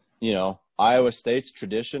State's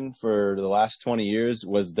tradition for the last 20 years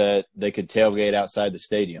was that they could tailgate outside the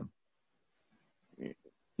stadium.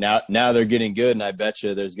 Now they're getting good, and I bet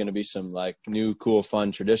you there's going to be some new, cool,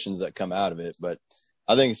 fun traditions that come out of it. But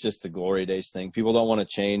I think it's just the glory days thing. People don't want to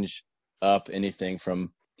change up anything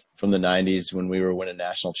from the 90s when we were winning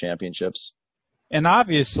national championships. And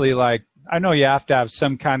obviously, I know you have to have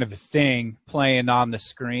some kind of a thing playing on the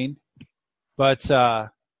screen, but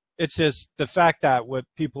it's just the fact that what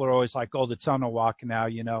people are always like, oh, the tunnel walk now,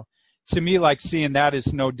 you know. To me, like seeing that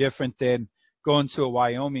is no different than going to a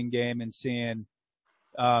Wyoming game and seeing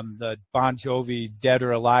the Bon Jovi Dead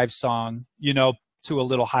or Alive song, you know, to a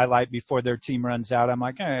little highlight before their team runs out. I'm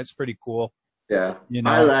like, it's pretty cool. Yeah. You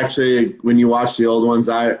know? I actually, when you watch the old ones,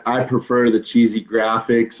 I prefer the cheesy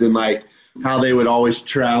graphics and like how they would always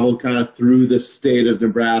travel kind of through the state of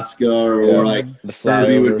Nebraska or like the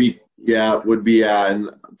flyover would be. And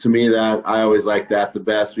to me that I always like that the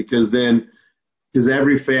best because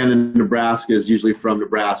every fan in Nebraska is usually from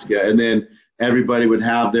Nebraska. And then everybody would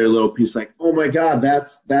have their little piece like, oh my God,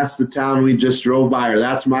 that's the town we just drove by, or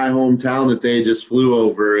that's my hometown that they just flew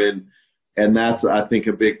over. And that's, I think,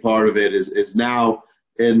 a big part of it is now,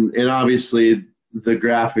 and obviously the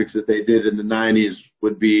graphics that they did in the 90s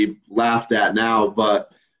would be laughed at now,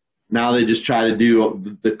 but now they just try to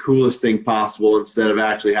do the coolest thing possible instead of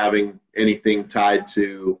actually having anything tied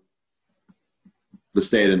to the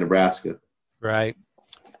state of Nebraska. Right.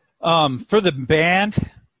 For the band,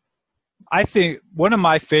 I think one of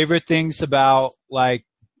my favorite things about like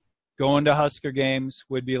going to Husker games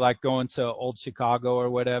would be like going to Old Chicago or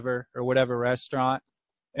whatever restaurant.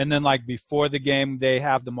 And then like before the game, they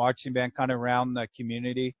have the marching band kind of around the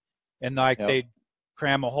community and like they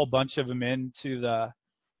cram a whole bunch of them into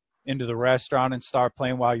the restaurant and start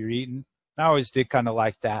playing while you're eating. I always did kind of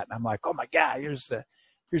like that. And I'm like, oh my God, here's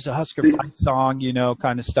a Husker fight song, you know,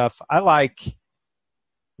 kind of stuff. I like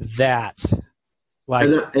that. Like,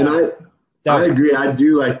 I agree. I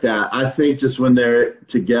do like that. I think just when they're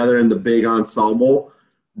together in the big ensemble,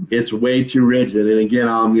 it's way too rigid. And again,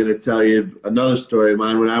 I'm going to tell you another story of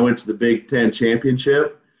mine. When I went to the Big Ten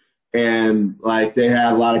championship, and like they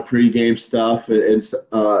had a lot of pregame stuff and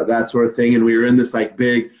that sort of thing, and we were in this like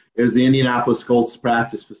big. It was the Indianapolis Colts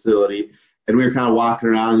practice facility, and we were kind of walking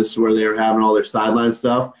around. This is where they were having all their sideline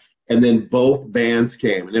stuff, and then both bands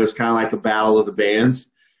came, and it was kind of like a battle of the bands.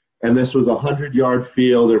 And this was a 100-yard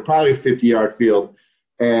field, or probably a 50-yard field.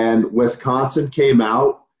 And Wisconsin came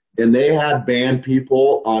out, and they had band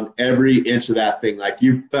people on every inch of that thing. Like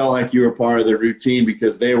you felt like you were part of the routine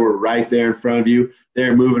because they were right there in front of you. They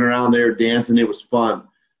were moving around, they were dancing. It was fun.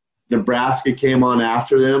 Nebraska came on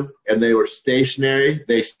after them, and they were stationary.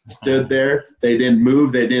 They stood there. They didn't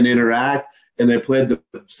move. They didn't interact. And they played the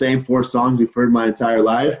same 4 songs we've heard my entire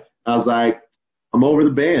life. I was like, I'm over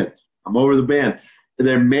the band.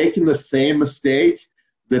 They're making the same mistake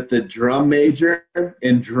that the drum major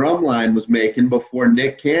and drumline was making before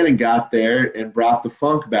Nick Cannon got there and brought the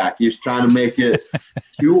funk back. He was trying to make it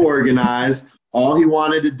too organized. All he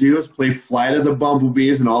wanted to do is play Flight of the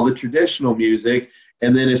Bumblebees and all the traditional music.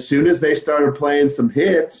 And then as soon as they started playing some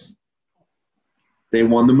hits, they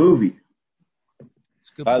won the movie.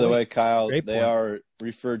 By the way, Kyle, they are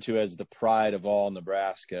referred to as the pride of all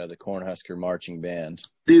Nebraska, the Cornhusker Marching Band.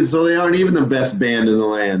 Dude, so they aren't even the best band in the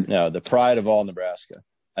land. No, the pride of all Nebraska,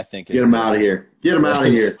 I think. Get them out of here. Get them out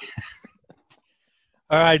of here.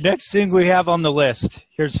 All right, next thing we have on the list.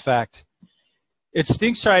 Here's a fact. It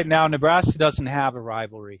stinks right now. Nebraska doesn't have a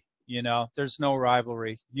rivalry. You know, there's no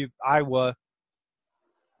rivalry. Iowa,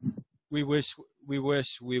 we wish we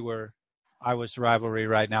were Iowa's rivalry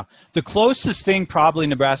right now. The closest thing probably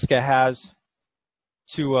Nebraska has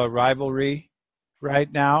to a rivalry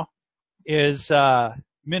right now is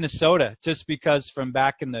Minnesota, just because from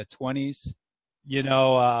back in the 20s, you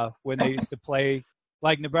know, when they used to play,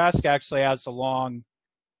 like Nebraska actually has a long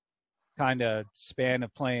kind of span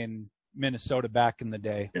of playing Minnesota back in the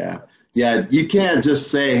day. Yeah, you can't just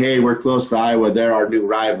say, hey, we're close to Iowa, they're our new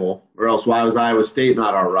rival, or else why was Iowa State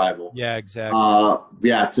not our rival? Yeah, exactly.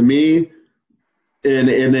 To me, and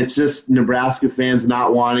it's just Nebraska fans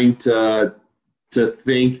not wanting to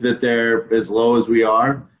think that they're as low as we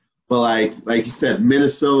are. But like you said,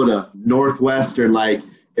 Minnesota, Northwestern, like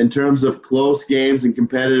in terms of close games and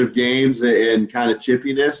competitive games and kind of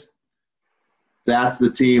chippiness, that's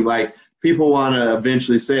the team. Like people want to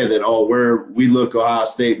eventually say that, we look Ohio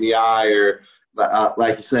State in the eye, or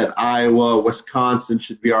like you said, Iowa, Wisconsin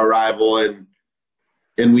should be our rival, and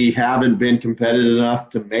we haven't been competitive enough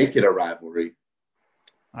to make it a rivalry.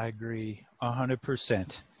 I agree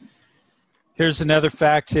 100%. Here's another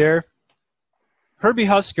fact here. Herbie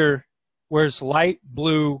Husker wears light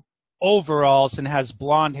blue overalls and has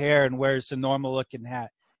blonde hair and wears a normal-looking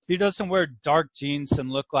hat. He doesn't wear dark jeans and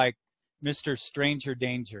look like Mr. Stranger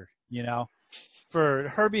Danger, you know. For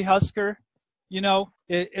Herbie Husker, you know,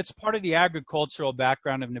 it's part of the agricultural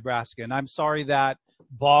background of Nebraska. And I'm sorry that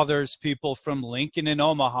bothers people from Lincoln and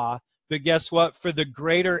Omaha. But guess what? For the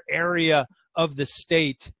greater area of the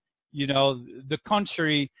state, you know, the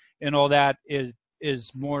country and all that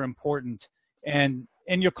is more important. And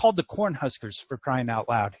and you're called the Cornhuskers for crying out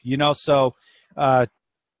loud, you know? So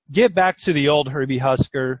get back to the old Herbie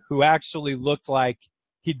Husker who actually looked like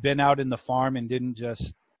he'd been out in the farm and didn't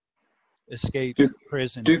just escape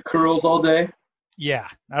prison. Do curls all day? Yeah,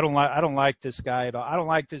 I don't like this guy at all. I don't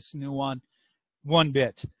like this new one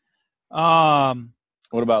bit.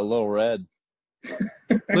 What about Little Red?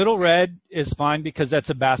 Little Red is fine because that's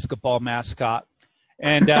a basketball mascot.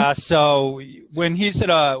 And so when he's at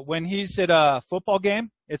a football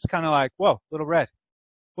game, it's kind of like, whoa, Little Red,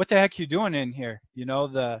 what the heck you doing in here? You know,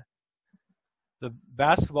 the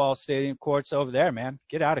basketball stadium court's over there, man.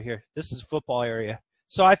 Get out of here. This is a football area.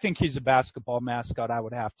 So I think he's a basketball mascot, I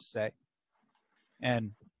would have to say.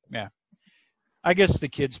 And, yeah, I guess the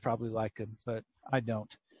kids probably like him, but I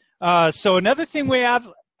don't. So another thing we have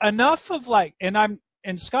enough of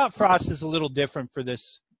and Scott Frost is a little different for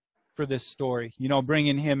this story. You know,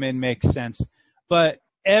 bringing him in makes sense. But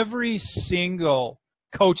every single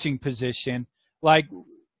coaching position, like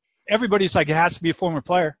everybody's like, it has to be a former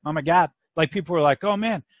player. Oh, my God. Like people were like, oh,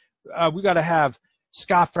 man, we got to have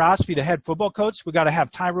Scott Frost be the head football coach. We got to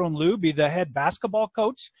have Tyrone Lue be the head basketball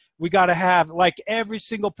coach. We got to have like every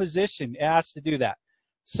single position it has to do that.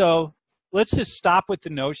 So let's just stop with the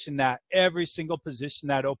notion that every single position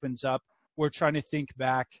that opens up, we're trying to think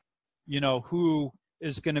back, you know, who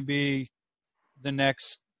is going to be the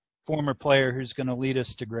next former player who's going to lead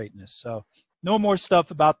us to greatness. So no more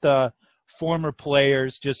stuff about the former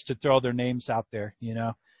players just to throw their names out there, you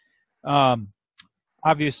know.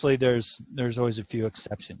 Obviously, there's always a few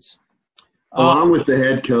exceptions. Along with the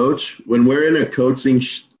head coach, when we're in a coaching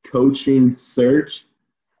search,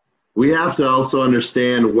 we have to also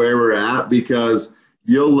understand where we're at, because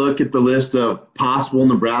you'll look at the list of possible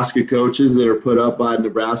Nebraska coaches that are put up by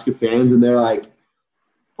Nebraska fans, and they're like,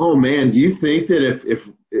 "Oh man, do you think that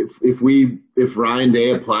if Ryan Day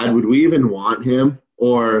applied, would we even want him?"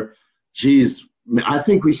 Or, "Geez, I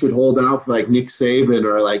think we should hold out for like Nick Saban,"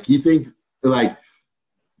 or like, "You think like."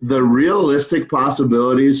 The realistic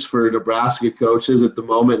possibilities for Nebraska coaches at the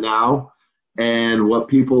moment now and what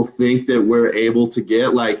people think that we're able to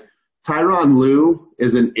get, like Tyrone Lue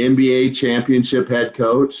is an NBA championship head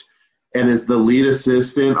coach and is the lead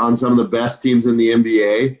assistant on some of the best teams in the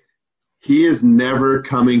NBA. He is never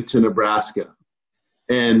coming to Nebraska.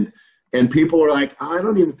 And people were like, I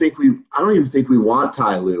don't even think we want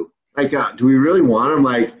Ty Lue. Like, do we really want him?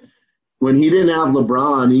 Like, when he didn't have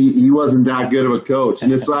LeBron, he wasn't that good of a coach.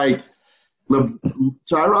 And it's like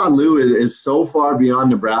Tyrone Lue is so far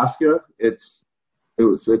beyond Nebraska, it's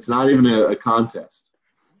not even a contest.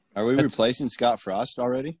 Are we replacing Scott Frost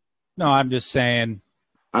already? No, I'm just saying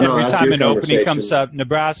every time an opening comes up,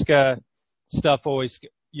 Nebraska stuff always,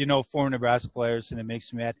 you know, former Nebraska players, and it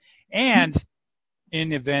makes me mad. And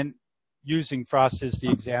in event, using Frost as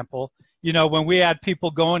the example, you know, when we had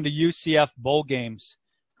people going to UCF bowl games,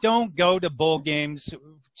 don't go to bowl games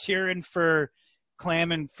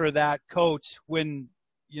clamming for that coach when,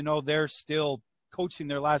 you know, they're still coaching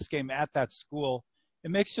their last game at that school. It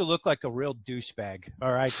makes you look like a real douchebag.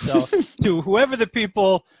 All right. So to whoever the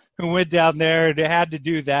people who went down there, they had to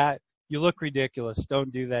do that. You look ridiculous.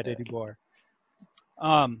 Don't do that anymore.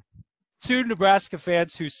 Two Nebraska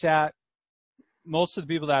fans who most of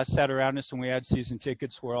the people that sat around us when we had season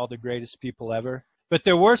tickets were all the greatest people ever. But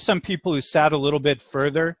there were some people who sat a little bit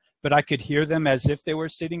further, but I could hear them as if they were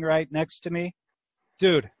sitting right next to me.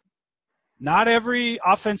 Dude, not every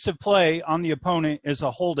offensive play on the opponent is a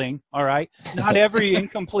holding, all right? Not every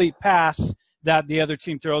incomplete pass that the other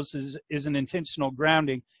team throws is an intentional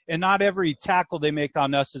grounding, and not every tackle they make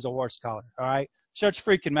on us is a horse collar, all right? Shut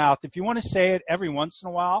your freaking mouth. If you want to say it every once in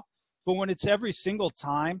a while, but when it's every single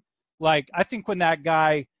time, like I think when that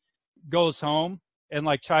guy goes home and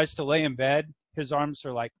like tries to lay in bed, his arms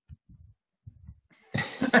are like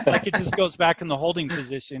it just goes back in the holding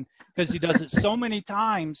position because he does it so many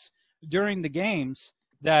times during the games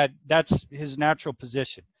that's his natural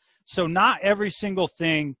position. So not every single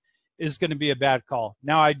thing is going to be a bad call.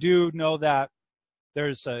 Now, I do know that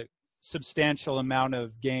there's a substantial amount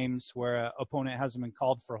of games where an opponent hasn't been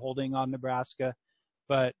called for holding on Nebraska,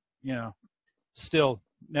 but, you know, still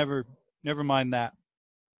never mind that.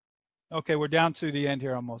 Okay, we're down to the end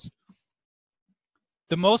here almost.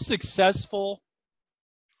 The most successful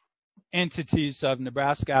entities of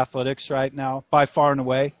Nebraska athletics right now, by far and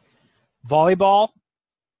away, volleyball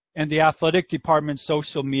and the athletic department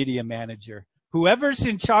social media manager. Whoever's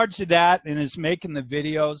in charge of that and is making the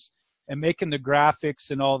videos and making the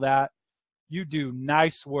graphics and all that, you do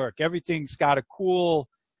nice work. Everything's got a cool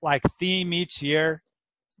like theme each year.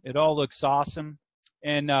 It all looks awesome.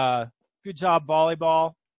 And good job,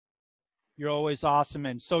 volleyball. You're always awesome.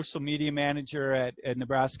 And social media manager at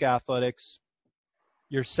Nebraska Athletics,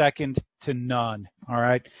 you're second to none. All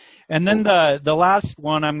right. And then the last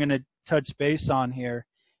one I'm going to touch base on here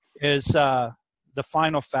is the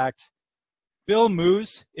final fact. Bill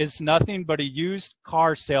Moos is nothing but a used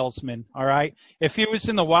car salesman. All right. If he was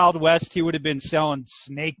in the Wild West, he would have been selling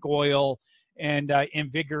snake oil and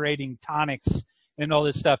invigorating tonics and all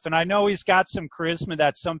this stuff. And I know he's got some charisma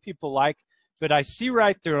that some people like, but I see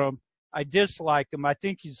right through him. I dislike him. I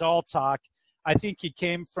think he's all talk. I think he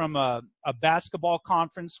came from a basketball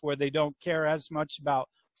conference where they don't care as much about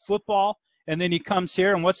football. And then he comes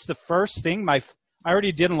here, and what's the first thing? I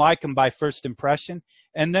already didn't like him by first impression.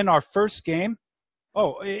 And then our first game,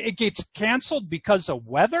 it gets canceled because of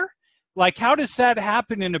weather? Like, how does that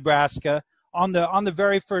happen in Nebraska on the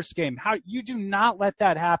very first game? How you do not let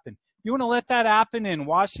that happen. You want to let that happen in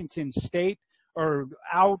Washington State or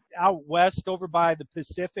out west over by the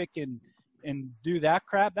Pacific and do that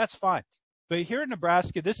crap? That's fine. But here in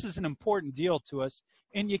Nebraska, this is an important deal to us,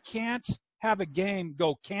 and you can't have a game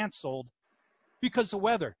go canceled because of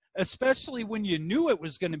weather, especially when you knew it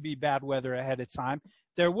was going to be bad weather ahead of time.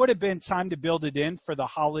 There would have been time to build it in for the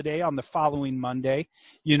holiday on the following Monday,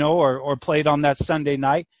 or played on that Sunday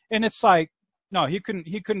night. And it's like, no, he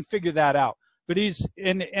couldn't figure that out. But he's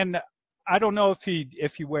and I don't know if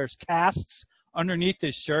he wears casts underneath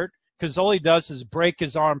his shirt, because all he does is break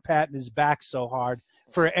his arm, patting his back so hard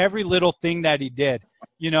for every little thing that he did,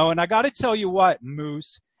 and I got to tell you what,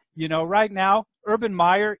 Moose, right now, Urban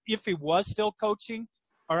Meyer, if he was still coaching,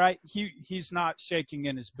 all right, he's not shaking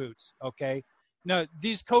in his boots, okay? No,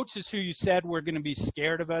 these coaches who you said were going to be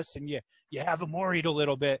scared of us and you have them worried a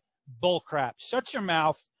little bit, bull crap. Shut your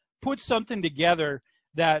mouth, put something together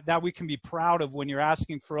that we can be proud of when you're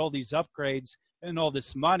asking for all these upgrades and all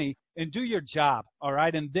this money, and do your job, all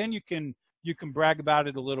right? And then you can brag about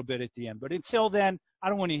it a little bit at the end. But until then, I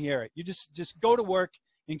don't want to hear it. You just go to work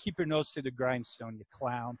and keep your nose to the grindstone, you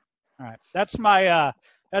clown. All right, that's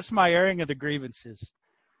my airing of the grievances.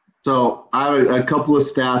 So I have a couple of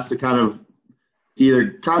stats to kind of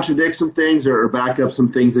either contradict some things or back up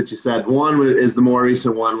some things that you said. One is the more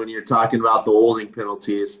recent one when you're talking about the holding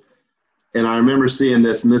penalties. And I remember seeing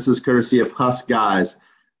this, and this is courtesy of Husk Guys.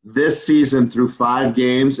 This season, through 5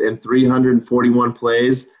 games and 341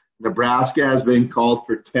 plays, Nebraska has been called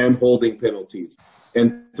for 10 holding penalties.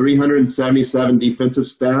 And 377 defensive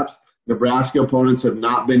snaps, Nebraska opponents have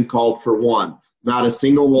not been called for one. Not a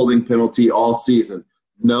single holding penalty all season.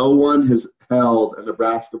 No one has held a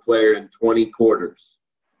Nebraska player in 20 quarters.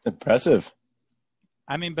 Impressive.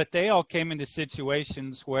 I mean, but they all came into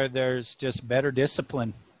situations where there's just better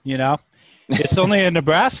discipline, It's only in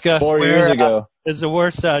Nebraska 4 years ago. Is the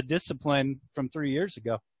worst discipline from 3 years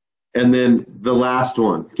ago. And then the last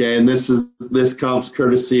one, okay, and this comes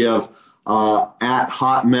courtesy of at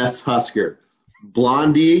Hot Mess Husker.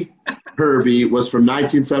 Blondie Herbie was from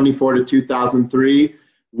 1974 to 2003,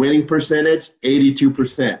 winning percentage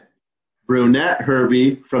 82%. Brunette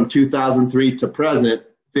Herbie from 2003 to present,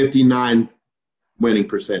 59 winning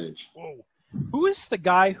percentage. Whoa. Who is the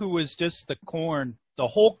guy who was just the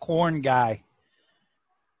whole corn guy?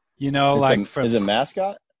 Is it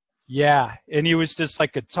mascot? Yeah, and he was just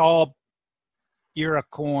like a tall ear of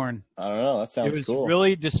corn. I don't know. That sounds cool. It was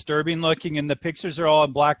really disturbing looking, and the pictures are all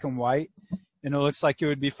in black and white, and it looks like it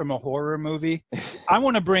would be from a horror movie. I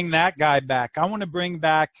want to bring that guy back. I want to bring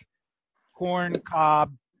back corn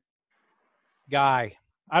cob guy.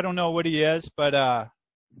 I don't know what he is, but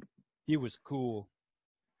he was cool.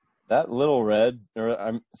 That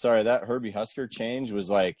that Herbie Husker change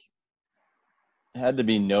was had to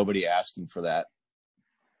be nobody asking for that.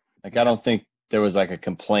 I don't think there was a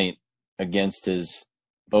complaint against his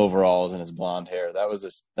overalls and his blonde hair. That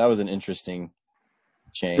was an interesting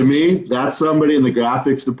change. To me, that's somebody in the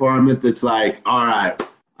graphics department that's like, all right,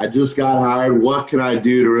 I just got hired. What can I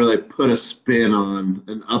do to really put an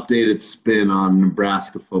updated spin on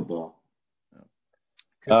Nebraska football?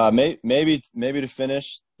 Maybe to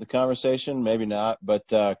finish the conversation, maybe not.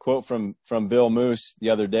 But quote from Bill Moos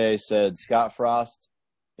the other day said, "Scott Frost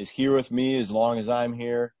is here with me as long as I'm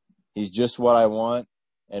here. He's just what I want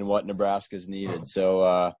and what Nebraska's needed."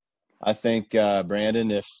 So I think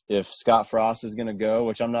Brandon, if Scott Frost is going to go,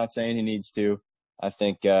 which I'm not saying he needs to, I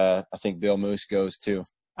think Bill Moos goes too.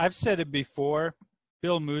 I've said it before.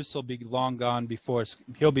 Bill Moos will be long gone before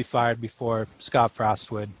he'll be fired before Scott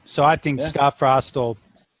Frost would. So I think Scott Frost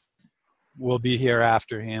will be here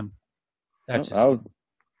after him.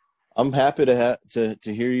 I'm happy to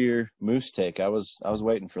hear your Moose take. I was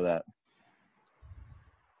waiting for that.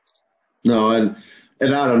 No, and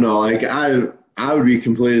I don't know. I would be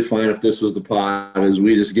completely fine if this was the pod, as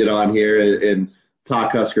we just get on here and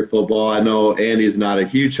talk Husker football. I know Andy's not a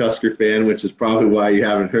huge Husker fan, which is probably why you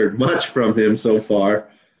haven't heard much from him so far.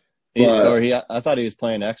 I thought he was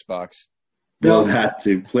playing Xbox. Well, had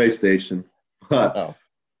to PlayStation, but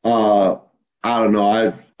I don't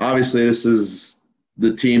know. Obviously this is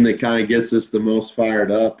the team that kind of gets us the most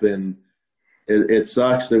fired up, and it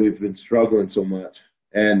sucks that we've been struggling so much.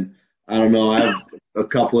 And I don't know. I have a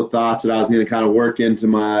couple of thoughts that I was going to kind of work into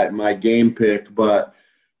my game pick, but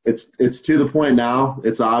it's to the point now.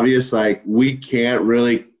 It's obvious, like, we can't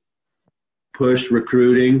really push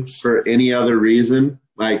recruiting for any other reason.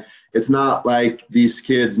 Like, it's not like these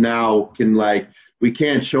kids now can, like, we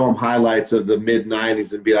can't show them highlights of the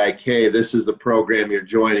mid-'90s and be like, hey, this is the program you're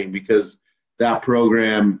joining, because that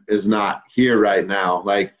program is not here right now.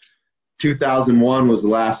 Like, 2001 was the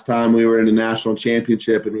last time we were in a national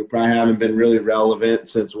championship, and we probably haven't been really relevant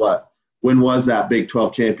since what? When was that Big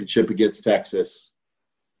 12 championship against Texas?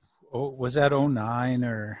 Oh, was that 09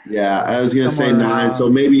 or? Yeah, I was going to say 9. So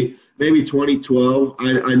maybe 2012.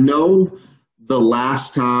 I know the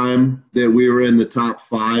last time that we were in the top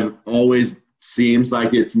 5 always seems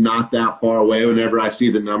like it's not that far away whenever I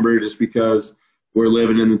see the number, just because we're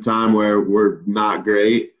living in the time where we're not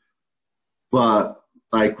great. But,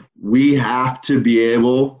 like, we have to be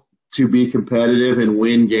able to be competitive and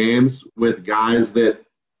win games with guys that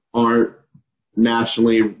aren't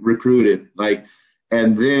nationally recruited. Like,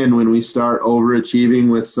 and then when we start overachieving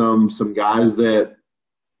with some guys that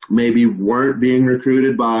maybe weren't being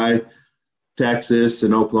recruited by Texas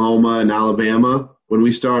and Oklahoma and Alabama, when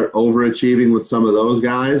we start overachieving with some of those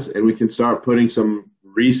guys and we can start putting some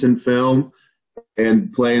recent film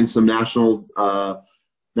and playing some national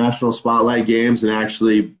spotlight games and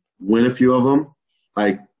actually win a few of them,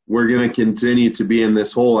 like, we're going to continue to be in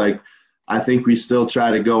this hole. Like, I think we still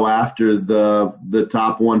try to go after the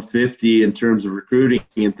top 150 in terms of recruiting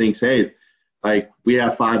and thinks, hey, like, we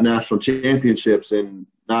have 5 national championships and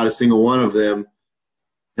not a single one of them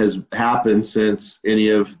has happened since any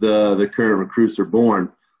of the current recruits are born.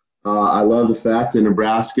 I love the fact that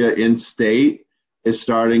Nebraska in-state is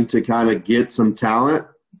starting to kind of get some talent.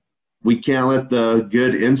 We can't let the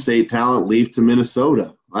good in-state talent leave to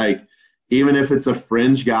Minnesota. Like, even if it's a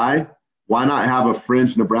fringe guy, why not have a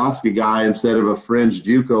fringe Nebraska guy instead of a fringe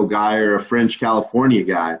JUCO guy or a fringe California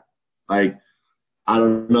guy? Like, I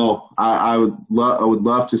don't know. I would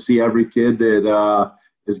love to see every kid that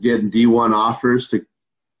is getting D1 offers to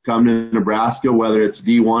come to Nebraska, whether it's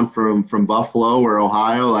D1 from Buffalo or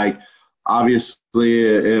Ohio. Like, obviously,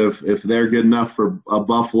 if they're good enough for a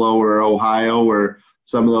Buffalo or Ohio or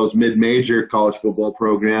some of those mid-major college football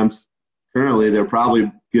programs, currently they're probably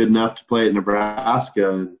good enough to play at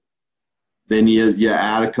Nebraska. Then you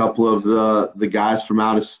add a couple of the guys from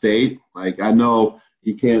out of state. Like, I know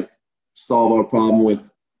you can't solve our problem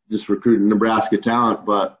with just recruiting Nebraska talent,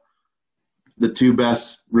 but the 2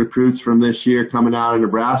 best recruits from this year coming out of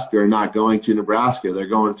Nebraska are not going to Nebraska. They're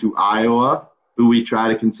going to Iowa, who we try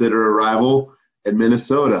to consider a rival, and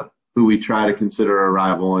Minnesota, who we try to consider a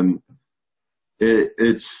rival. And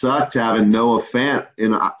it sucked having Noah Fant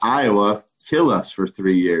in Iowa kill us for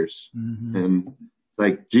 3 years. Mm-hmm. And it's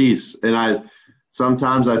like, geez. And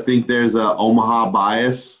sometimes I think there's a Omaha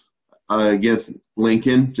bias against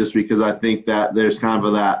Lincoln, just because I think that there's kind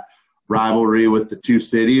of that rivalry with the 2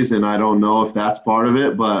 cities, and I don't know if that's part of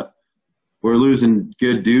it, but we're losing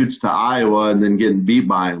good dudes to Iowa and then getting beat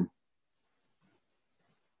by them.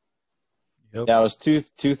 Yep. Yeah, it was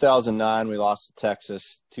 2009 we lost to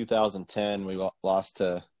Texas. 2010 we lost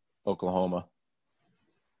to Oklahoma.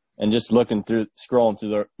 And just scrolling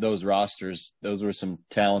through those rosters, those were some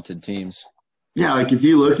talented teams. Yeah, like, if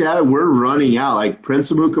you look at it, we're running out. Like,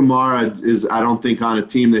 Prince Amukamara is, I don't think, on a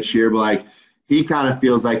team this year, but, like, he kind of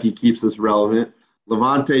feels like he keeps us relevant.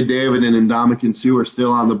 Levante David and Ndamukong Suh are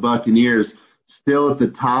still on the Buccaneers, still at the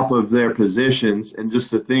top of their positions. And just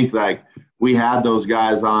to think, like, we had those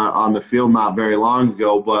guys on the field not very long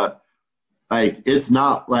ago, but, like, it's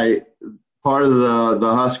not like part of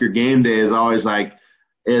the Husker game day is always like,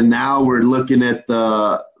 and now we're looking at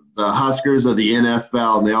the Huskers of the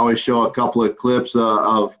NFL, and they always show a couple of clips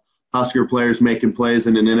of Husker players making plays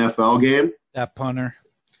in an NFL game. That punter.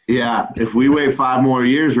 Yeah, if we wait 5 more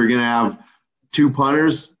years, we're going to have 2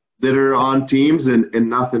 punters that are on teams and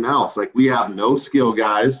nothing else. Like, we have no skill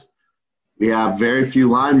guys. We have very few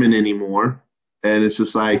linemen anymore. And it's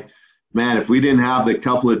just like, man, if we didn't have the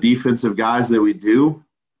couple of defensive guys that we do,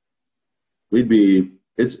 it'd be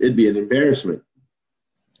an embarrassment.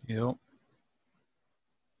 Yep.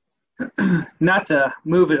 Not to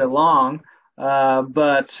move it along,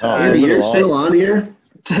 but Andy, you're still on here?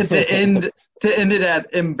 to end it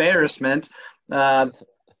at embarrassment,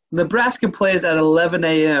 Nebraska plays at 11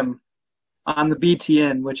 a.m. on the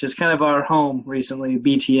BTN, which is kind of our home recently,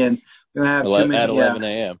 BTN. We don't have too many. At 11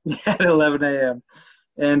 a.m. At 11 a.m.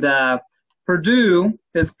 And Purdue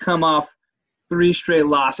has come off 3 straight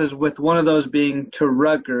losses, with one of those being to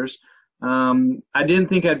Rutgers. I didn't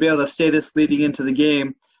think I'd be able to say this leading into the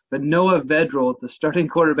game, but Noah Vedral, the starting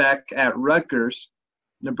quarterback at Rutgers,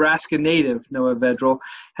 Nebraska native Noah Vedral,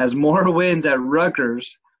 has more wins at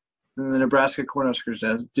Rutgers than the Nebraska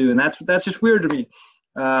Cornhuskers do, and that's just weird to me.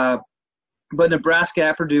 But Nebraska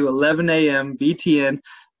at Purdue, 11 a.m., BTN.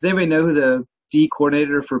 Does anybody know who the D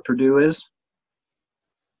coordinator for Purdue is?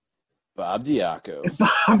 Bob Diaco.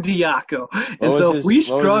 Bob Diaco. And so if we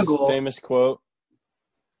struggle. What was his famous quote?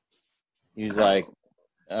 He's like,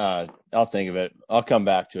 I'll think of it. I'll come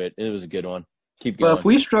back to it. It was a good one. Keep going. Well, if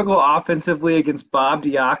we struggle offensively against Bob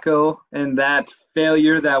Diaco and that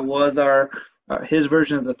failure that was his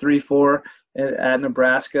version of the 3-4 at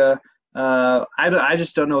Nebraska, I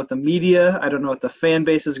just don't know what the media, I don't know what the fan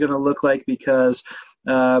base is going to look like, because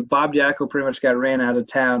Bob Diaco pretty much got ran out of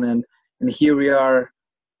town, and here we are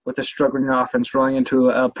with a struggling offense rolling into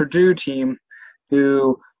a Purdue team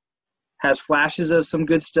who has flashes of some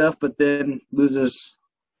good stuff, but then loses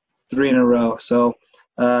 3 in a row. So,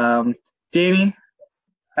 Danny,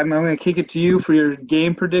 I'm going to kick it to you for your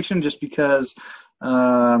game prediction, just because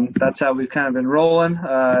that's how we've kind of been rolling.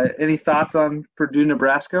 Any thoughts on Purdue,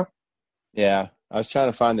 Nebraska? Yeah, I was trying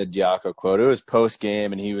to find the Diaco quote. It was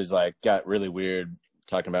post-game, and he was like, got really weird,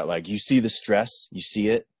 talking about, like, you see the stress, you see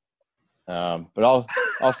it. But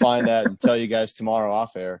I'll find that and tell you guys tomorrow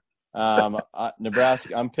off air.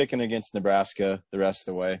 Nebraska, I'm picking against Nebraska the rest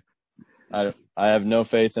of the way. I have no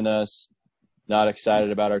faith in us. Not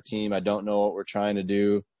excited about our team. I don't know what we're trying to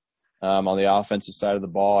do on the offensive side of the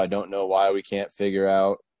ball. I don't know why we can't figure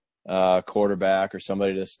out a quarterback or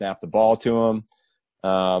somebody to snap the ball to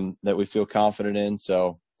them that we feel confident in.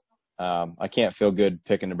 So I can't feel good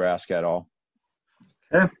picking Nebraska at all.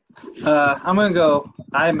 Okay.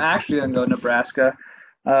 I'm actually going to go Nebraska.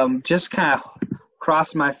 Just kind of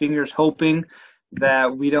cross my fingers, hoping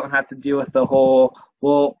that we don't have to deal with the whole,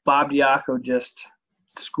 Bob Diaco just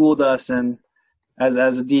schooled us and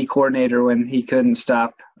as a D coordinator when he couldn't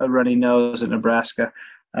stop a runny nose at Nebraska.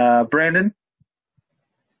 Brandon?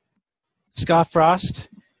 Scott Frost,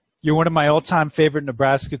 you're one of my all-time favorite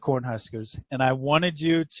Nebraska Cornhuskers, and I wanted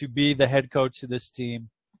you to be the head coach of this team.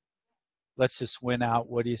 Let's just win out.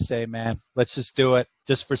 What do you say, man? Let's just do it,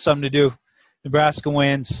 just for something to do. Nebraska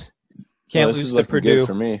wins. Can't lose to Purdue. Good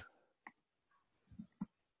for me.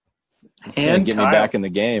 It's going to get me back in the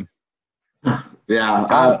game.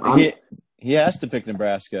 Yeah, he has to pick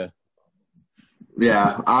Nebraska.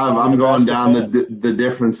 Yeah, I'm going down the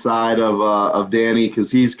different side of Danny, because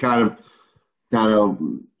he's kind of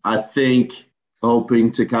I think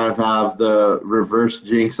hoping to kind of have the reverse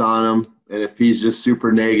jinx on him, and if he's just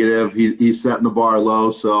super negative, he's setting the bar low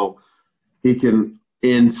so he can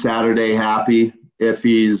end Saturday happy. If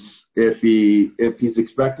he's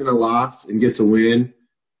expecting a loss and gets a win,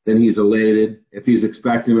 then he's elated. If he's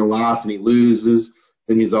expecting a loss and he loses,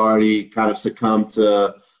 then he's already kind of succumbed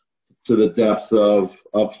to the depths of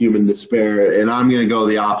human despair. And I'm going to go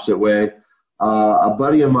the opposite way. A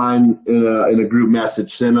buddy of mine in a group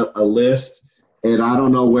message sent a list, and I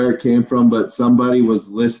don't know where it came from, but somebody was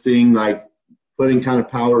listing, like, putting kind of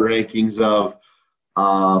power rankings of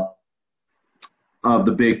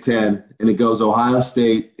the Big Ten, and it goes Ohio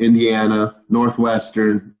State, Indiana,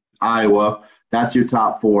 Northwestern, Iowa. That's your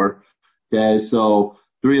top 4. Okay, so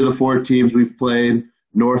 3 of the 4 teams we've played.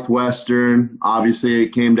 Northwestern, obviously, it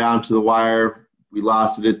came down to the wire. We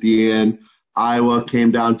lost it at the end. Iowa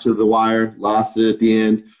came down to the wire, lost it at the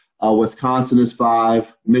end. Wisconsin is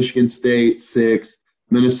 5. Michigan State, 6.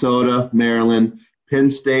 Minnesota, Maryland.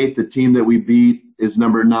 Penn State, the team that we beat, is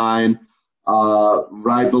number 9.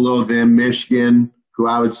 Right below them, Michigan, who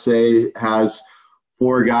I would say has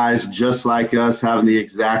 4 guys just like us having the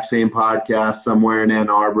exact same podcast somewhere in Ann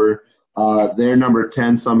Arbor. They're number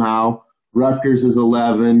 10 somehow. Rutgers is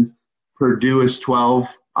 11. Purdue is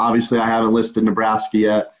 12. Obviously, I haven't listed Nebraska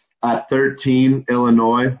yet. At 13,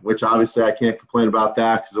 Illinois, which obviously I can't complain about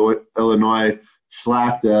that because Illinois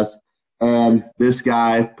slacked us. And this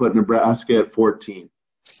guy put Nebraska at 14.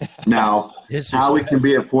 Now, how we can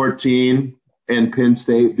be at 14 and Penn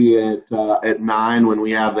State be at 9 when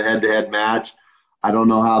we have the head-to-head match, I don't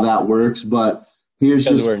know how that works. But here's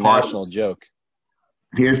just we're a national joke.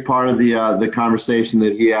 Here's part of the conversation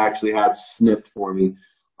that he actually had snipped for me.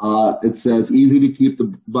 It says, easy to keep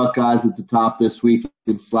the Buckeyes at the top this week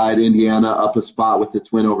and slide Indiana up a spot with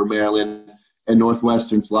its win over Maryland and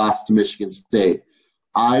Northwestern's lost to Michigan State.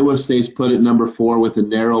 Iowa State's put at number 4 with a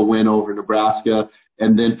narrow win over Nebraska,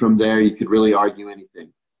 and then from there you could really argue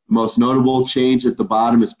anything. The most notable change at the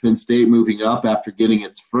bottom is Penn State moving up after getting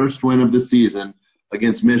its first win of the season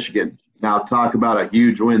against Michigan. Now talk about a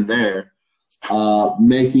huge win there,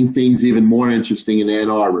 making things even more interesting in Ann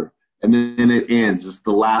Arbor. And then it ends. It's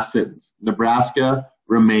the last sentence. Nebraska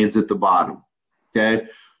remains at the bottom. Okay?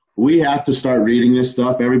 We have to start reading this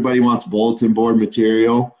stuff. Everybody wants bulletin board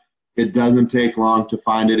material. It doesn't take long to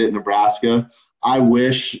find it at Nebraska. I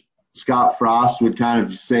wish Scott Frost would kind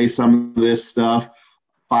of say some of this stuff,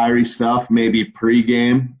 fiery stuff, maybe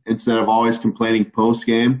pregame instead of always complaining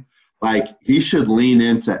postgame. Like, he should lean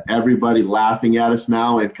into everybody laughing at us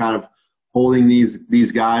now and kind of holding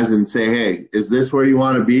these guys and say, hey, is this where you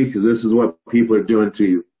want to be? Because this is what people are doing to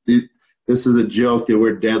you. This is a joke that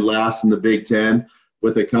we're dead last in the Big Ten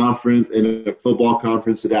with a conference, in a football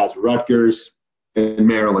conference that has Rutgers and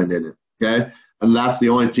Maryland in it, okay? And that's the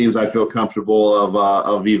only teams I feel comfortable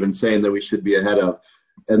of even saying that we should be ahead of.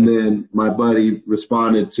 And then my buddy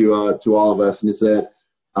responded to all of us, and he said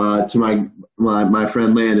to my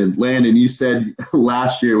friend Landon, you said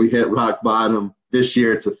last year we hit rock bottom. This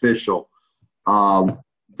year it's official.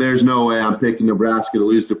 There's no way I'm picking Nebraska to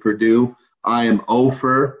lose to Purdue. I am 0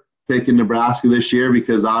 for picking Nebraska this year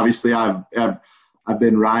because obviously I've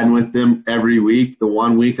been riding with them every week. The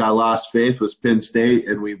one week I lost faith was Penn State,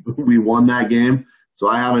 and we won that game. So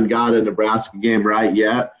I haven't got a Nebraska game right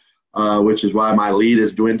yet, which is why my lead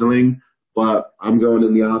is dwindling. But I'm going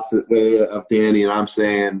in the opposite way of Danny, and I'm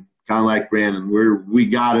saying, kind of like Brandon, we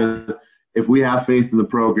gotta, if we have faith in the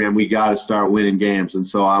program, we gotta start winning games. And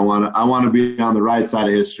so I want to be on the right side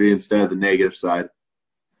of history instead of the negative side.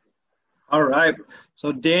 All right.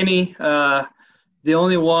 So Danny, the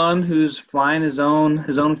only one who's flying his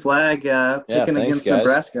own flag, picking against guys.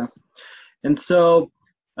 Nebraska. And so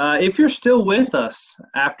if you're still with us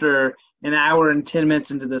after an hour and 10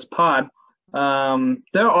 minutes into this pod,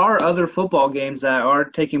 there are other football games that are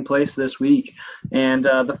taking place this week. And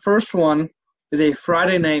the first one is a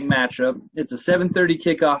Friday night matchup. It's a 7:30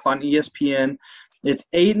 kickoff on ESPN. It's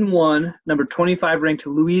 8-1, number 25 ranked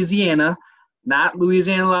Louisiana, not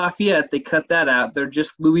Louisiana Lafayette. They cut that out. They're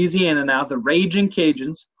just Louisiana now, the Raging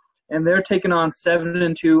Cajuns, and they're taking on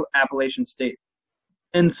 7-2 Appalachian State.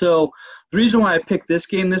 And so the reason why I picked this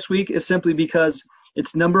game this week is simply because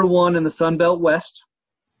it's number 1 in the Sun Belt West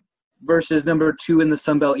versus number 2 in the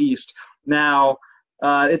Sun Belt East. Now,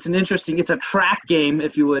 it's a trap game,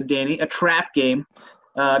 if you would, Danny, a trap game,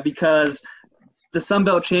 because the Sun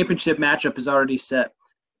Belt Championship matchup is already set.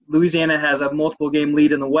 Louisiana has a multiple game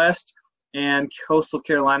lead in the West, and Coastal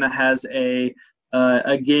Carolina has a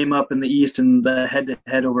game up in the East and the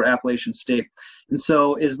head-to-head over Appalachian State. And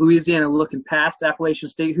so is Louisiana looking past Appalachian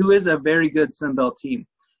State, who is a very good Sun Belt team?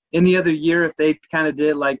 Any other year, if they kind of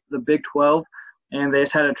did like the Big 12 and they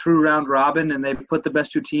just had a true round robin and they put the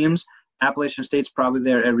best 2 teams, Appalachian State's probably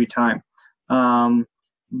there every time.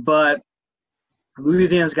 But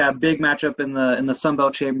Louisiana's got a big matchup in the Sun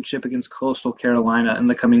Belt Championship against Coastal Carolina in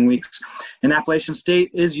the coming weeks. And Appalachian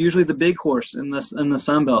State is usually the big horse in the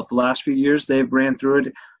Sun Belt. The last few years they've ran through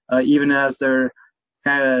it, even as they're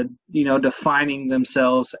kind of defining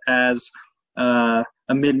themselves as a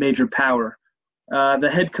mid-major power. The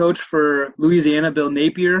head coach for Louisiana, Bill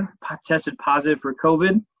Napier, tested positive for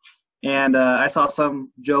COVID, and I saw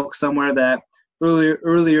some joke somewhere that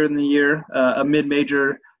earlier in the year, a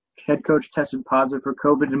mid-major head coach tested positive for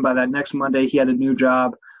COVID, and by that next Monday, he had a new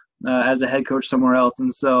job as a head coach somewhere else.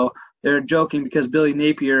 And so they're joking because Billy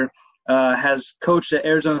Napier has coached at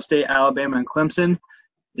Arizona State, Alabama, and Clemson.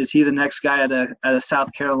 Is he the next guy at a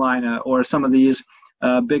South Carolina or some of these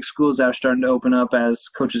big schools that are starting to open up as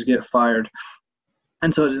coaches get fired?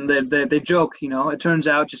 And so they joke, it turns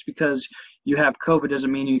out just because you have COVID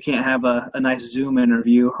doesn't mean you can't have a nice Zoom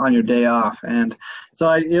interview on your day off. And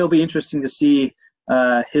so it'll be interesting to see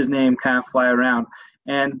his name kind of fly around.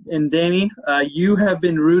 And Danny, you have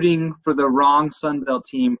been rooting for the wrong Sun Belt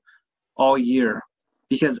team all year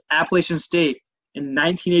because Appalachian State in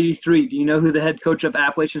 1983, do you know who the head coach of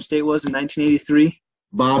Appalachian State was in 1983?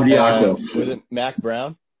 Bob Diaco. Was it Mac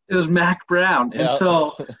Brown? It was Mac Brown. Yep. And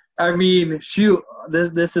so, I mean, shoot,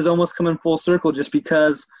 this is almost coming full circle just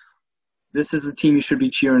because this is the team you should be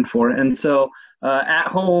cheering for. And so at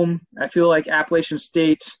home, I feel like Appalachian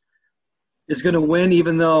State is going to win,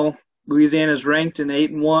 even though Louisiana is ranked in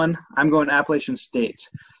 8-1. I'm going Appalachian State.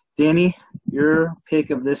 Danny, your pick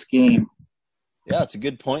of this game. Yeah, it's a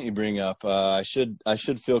good point you bring up. I should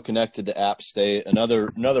feel connected to App State.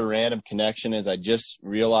 Another random connection is I just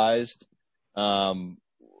realized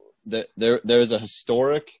that there's a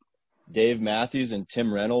historic Dave Matthews and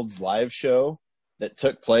Tim Reynolds live show that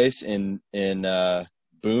took place in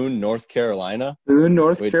Boone, North Carolina. Boone,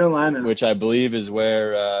 North Carolina. Which I believe is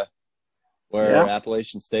where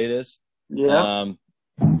Appalachian State is. Yeah.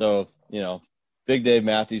 So, big Dave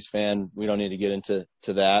Matthews fan. We don't need to get into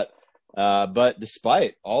that. But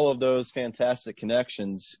despite all of those fantastic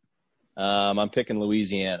connections, I'm picking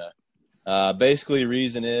Louisiana. Basically,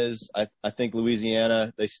 reason is I think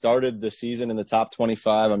Louisiana, they started the season in the top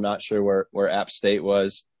 25. I'm not sure where App State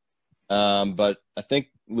was. But I think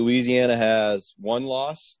Louisiana has 1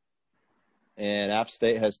 loss and App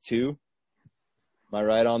State has 2. Am I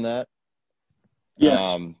right on that?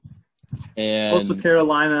 Yes. And Coastal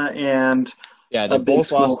Carolina and they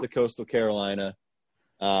both lost to Coastal Carolina.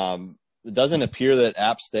 It doesn't appear that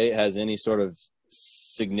App State has any sort of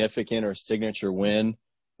significant or signature win,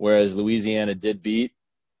 whereas Louisiana did beat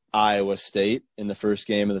Iowa State in the first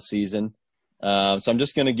game of the season. So I'm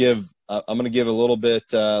just going to give a little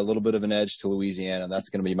bit of an edge to Louisiana. That's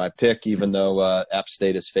going to be my pick, even though App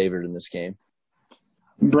State is favored in this game.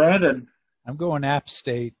 Brandon, I'm going App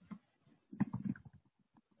State.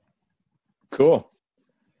 Cool.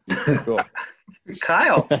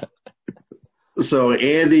 Kyle. So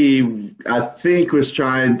Andy, I think, was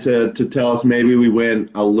trying to tell us maybe we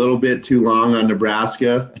went a little bit too long on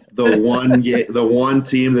Nebraska, the one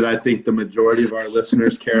team that I think the majority of our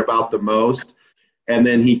listeners care about the most. And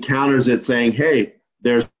then he counters it saying, hey,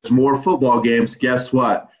 there's more football games. Guess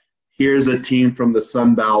what? Here's a team from the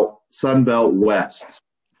Sun Belt West.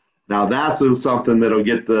 Now that's something that'll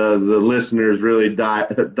get the listeners really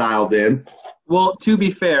dialed in. Well, to be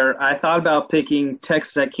fair, I thought about picking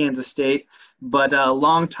Texas at Kansas State, but a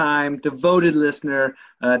longtime devoted listener,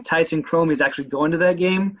 Tyson Cromie, is actually going to that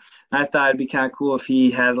game. I thought it'd be kind of cool if he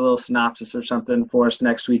had a little synopsis or something for us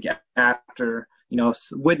next week after,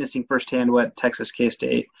 witnessing firsthand what Texas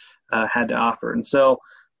K-State had to offer. And so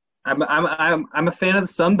I'm a fan of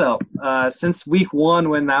the Sun Belt. Since week 1,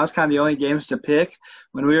 when that was kind of the only games to pick,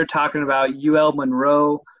 when we were talking about UL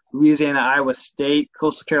Monroe, Louisiana, Iowa State,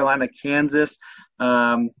 Coastal Carolina, Kansas.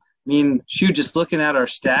 Just looking at our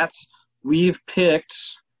stats, we've picked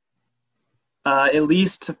at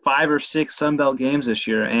least 5 or 6 Sun Belt games this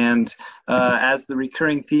year. And as the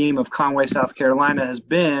recurring theme of Conway, South Carolina has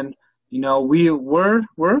been,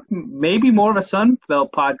 we're maybe more of a Sun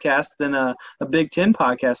Belt podcast than a Big Ten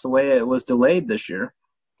podcast, the way it was delayed this year.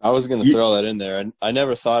 I was going to throw that in there. And I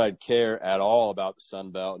never thought I'd care at all about the Sun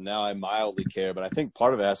Belt. Now I mildly care, but I think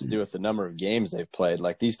part of it has to do with the number of games they've played.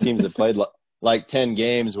 Like, these teams have played like 10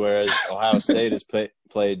 games, whereas Ohio State has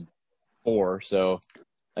played 4. So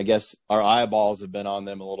I guess our eyeballs have been on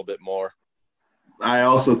them a little bit more. I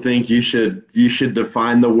also think you should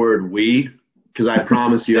define the word "we," because I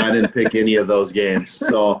promise you I didn't pick any of those games.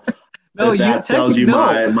 So that tells you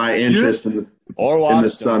my interest in the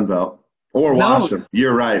Sun Belt. Or watched them.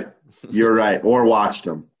 You're right. Or watched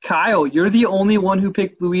them. Kyle, you're the only one who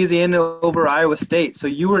picked Louisiana over Iowa State, so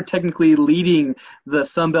you were technically leading the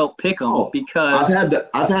Sun Belt pick'em because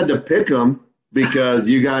I've had to pick them because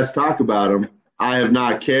you guys talk about them. I have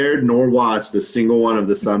not cared nor watched a single one of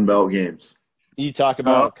the Sun Belt games. You talk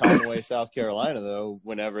about Conway, South Carolina, though,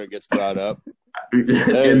 whenever it gets brought up.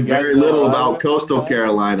 And very little about Coastal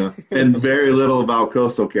Carolina.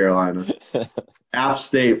 App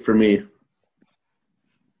State for me.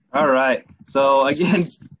 All right. So, again,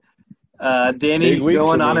 Danny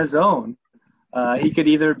going on his own. He could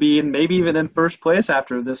either be maybe even in first place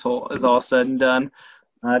after this whole is all said and done,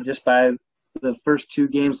 just by the first 2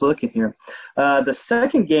 games looking here. The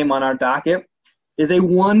second game on our docket is a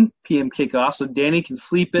 1 p.m. kickoff, so Danny can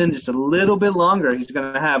sleep in just a little bit longer. He's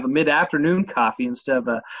going to have a mid-afternoon coffee instead of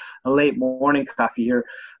a late morning coffee here.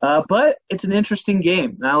 But it's an interesting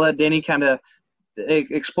game, and I'll let Danny kind of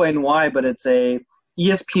explain why, but it's a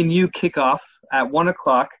ESPNU kickoff at 1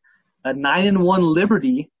 o'clock, a 9-1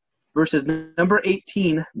 Liberty versus number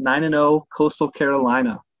 18, 9-0 Coastal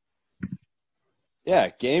Carolina. Yeah,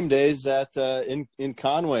 game days at in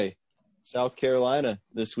Conway, South Carolina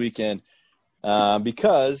this weekend.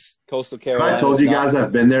 Because Coastal Carolina. I told you guys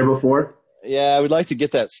I've been there before. Yeah, I would like to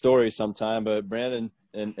get that story sometime, but Brandon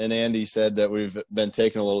and Andy said that we've been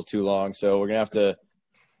taking a little too long, so we're gonna have to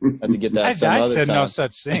get that some other time. I said no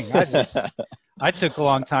such thing. I took a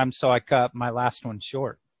long time, so I cut my last one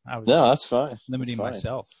short. No, that's fine. Limiting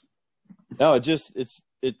myself. No,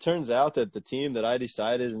 it turns out that the team that I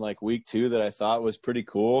decided in like week 2 that I thought was pretty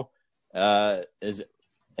cool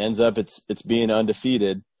ends up it's being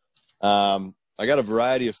undefeated. I got a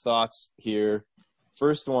variety of thoughts here.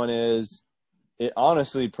 First one is, it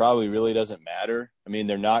honestly probably really doesn't matter. I mean,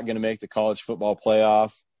 they're not going to make the college football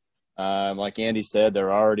playoff. Like Andy said,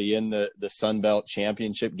 they're already in the Sun Belt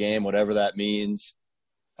championship game, whatever that means.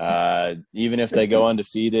 Even if they go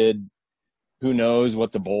undefeated, who knows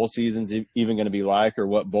what the bowl season's even going to be like or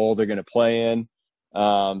what bowl they're going to play in.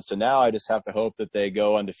 So now I just have to hope that they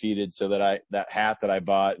go undefeated so that that hat that I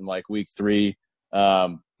bought in like week 3,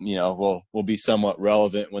 will be somewhat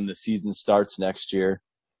relevant when the season starts next year.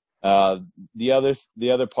 The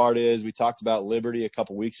other part is we talked about Liberty a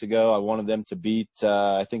couple weeks ago. I wanted them to beat,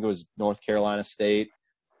 I think it was North Carolina State,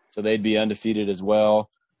 so they'd be undefeated as well.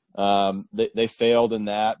 They failed in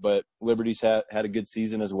that, but Liberty's had a good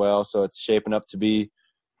season as well, so it's shaping up to be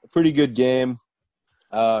a pretty good game.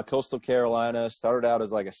 Coastal Carolina started out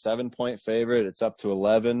as like a 7-point favorite. It's up to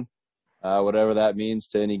 11, whatever that means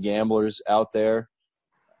to any gamblers out there.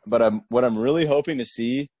 But what I'm really hoping to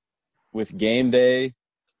see with game day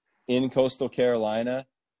in Coastal Carolina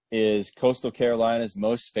is Coastal Carolina's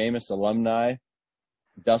most famous alumni,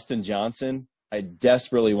 Dustin Johnson. I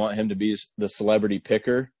desperately want him to be the celebrity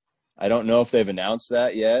picker. I don't know if they've announced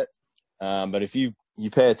that yet, but if you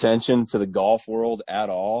pay attention to the golf world at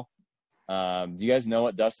all, do you guys know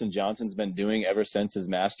what Dustin Johnson's been doing ever since his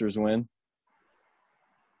Masters win?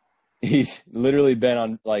 He's literally been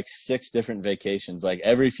on like 6 different vacations. Like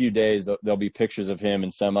every few days, there'll be pictures of him in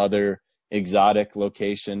some other exotic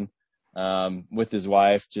location with his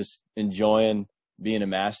wife, just enjoying being a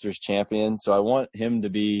Masters champion. So I want him to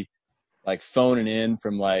be like phoning in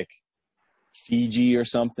from like Fiji or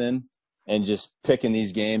something and just picking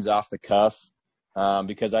these games off the cuff,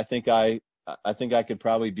 because I think I could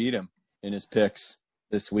probably beat him in his picks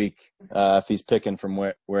this week if he's picking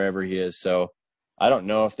from wherever he is. So I don't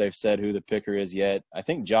know if they've said who the picker is yet. I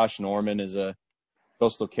think Josh Norman is a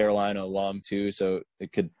Coastal Carolina alum too, so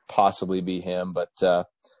it could possibly be him. But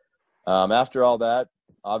after all that,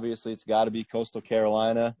 obviously it's got to be Coastal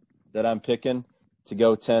Carolina that I'm picking to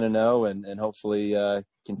go 10-0 and hopefully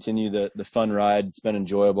continue the fun ride. It's been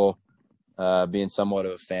enjoyable being somewhat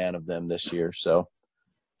of a fan of them this year. So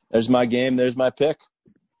there's my game. There's my pick.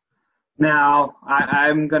 Now,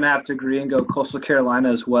 I'm going to have to agree and go Coastal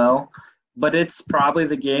Carolina as well, but it's probably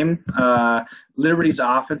the game. Liberty's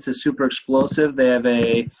offense is super explosive. They have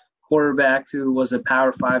a quarterback who was a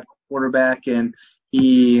Power 5 quarterback, and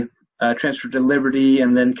he transferred to Liberty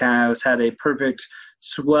and then kind of has had a perfect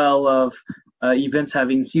swell of events,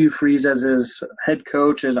 having Hugh Freeze as his head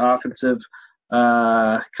coach and offensive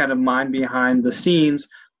kind of mind behind the scenes.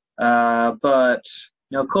 But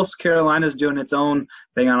Coastal Carolina is doing its own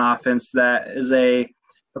thing on offense. That is a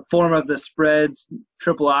form of the spread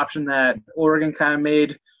triple option that Oregon kind of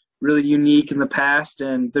made really unique in the past,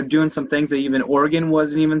 and they're doing some things that even Oregon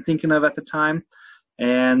wasn't even thinking of at the time.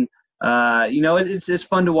 And it's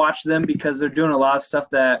fun to watch them because they're doing a lot of stuff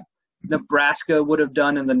that Nebraska would have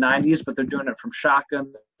done in the 90s, but they're doing it from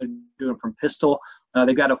shotgun. They're doing it from pistol.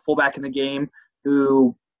 They've got a fullback in the game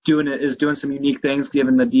who is doing some unique things,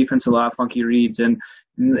 giving the defense a lot of funky reads. And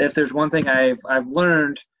if there's one thing I've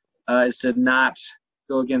learned is to not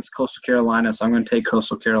go against Coastal Carolina, so I'm going to take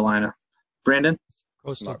Coastal Carolina. Brandon?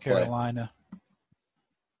 Coastal Carolina.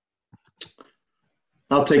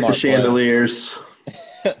 I'll take the Chandeliers.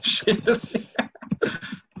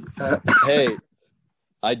 Hey,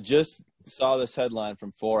 I just saw this headline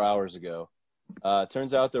from 4 hours ago.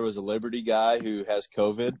 Turns out there was a Liberty guy who has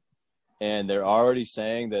COVID, and they're already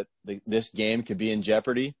saying that this game could be in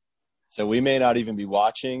jeopardy. So we may not even be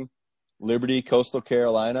watching Liberty Coastal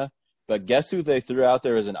Carolina. But guess who they threw out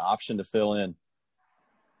there as an option to fill in?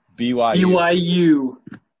 BYU.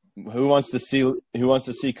 Who wants to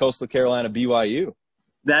see Coastal Carolina BYU?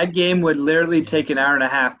 That game would literally take an hour and a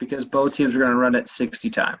half because both teams are going to run it 60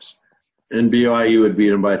 times. And BYU would beat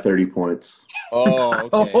them by 30 points. Oh,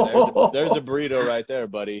 okay. There's a burrito right there,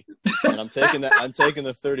 buddy. And I'm taking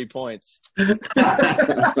the 30 points.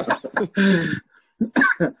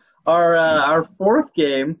 Our fourth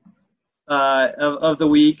game of the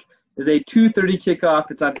week is a 2:30 kickoff.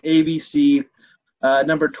 It's on ABC.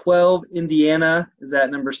 Number 12, Indiana, is at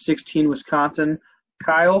number 16, Wisconsin.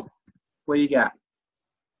 Kyle, what do you got?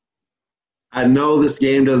 I know this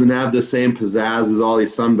game doesn't have the same pizzazz as all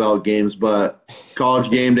these Sun Belt games, but College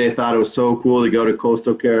Game Day thought it was so cool to go to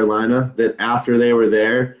Coastal Carolina that after they were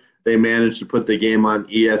there, they managed to put the game on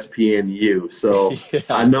ESPNU. So yeah.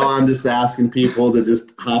 I know I'm just asking people to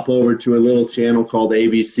just hop over to a little channel called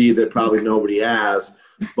ABC that probably nobody has.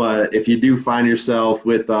 But if you do find yourself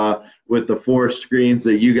with the 4 screens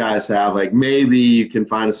that you guys have, like maybe you can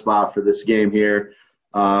find a spot for this game here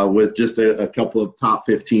with just a couple of top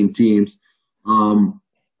 15 teams.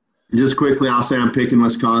 Just quickly, I'll say I'm picking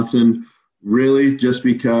Wisconsin, really just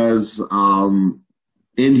because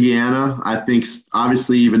Indiana, I think,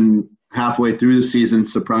 obviously even halfway through the season,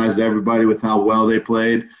 surprised everybody with how well they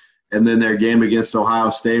played. And then their game against Ohio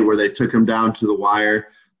State, where they took them down to the wire,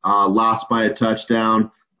 lost by a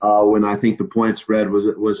touchdown when I think the point spread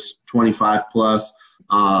was 25 plus.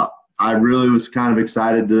 I really was kind of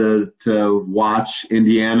excited to watch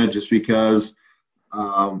Indiana just because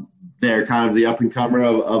they're kind of the up-and-comer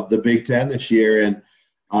of the Big Ten this year. And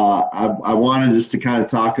I wanted just to kind of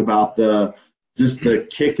talk about the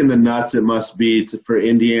kick in the nuts it must be for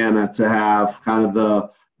Indiana to have kind of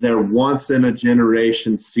their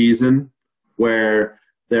once-in-a-generation season where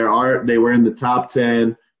they were in the top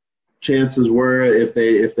 10. Chances were if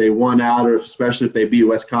they won out, or especially if they beat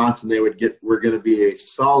Wisconsin, were going to be a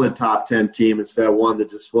solid top 10 team instead of one that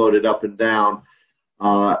just floated up and down.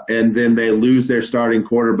 And then they lose their starting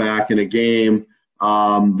quarterback in a game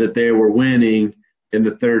that they were winning in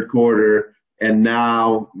the third quarter, and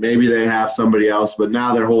now maybe they have somebody else, but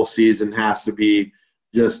now their whole season has to be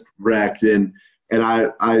just wrecked. And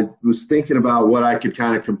I was thinking about what I could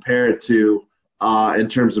kind of compare it to in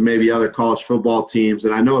terms of maybe other college football teams.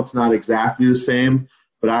 And I know it's not exactly the same,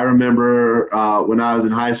 but I remember when I was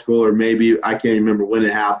in high school, or maybe I can't remember when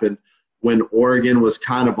it happened, when Oregon was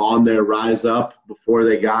kind of on their rise up before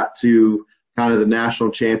they got to kind of the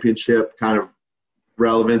national championship kind of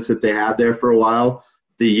relevance that they had there for a while.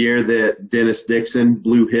 The year that Dennis Dixon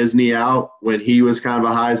blew his knee out when he was kind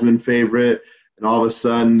of a Heisman favorite, and all of a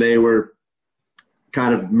sudden they were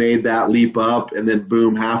kind of made that leap up, and then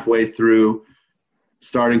boom, halfway through,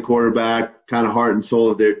 starting quarterback, kind of heart and soul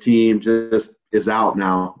of their team, just is out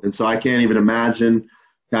now. And so I can't even imagine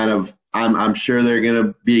kind of – I'm sure they're going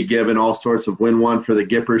to be given all sorts of win one for the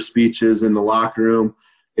Gipper speeches in the locker room.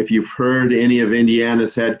 If you've heard any of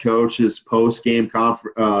Indiana's head coach's post-game kind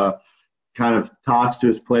of talks to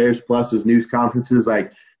his players plus his news conferences,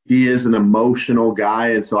 like, he is an emotional guy,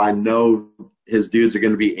 and so I know his dudes are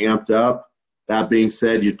going to be amped up. That being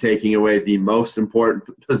said, you're taking away the most important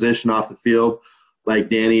position off the field, like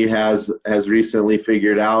Danny has recently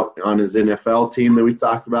figured out on his NFL team that we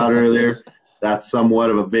talked about earlier. That's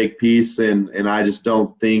somewhat of a big piece, and I just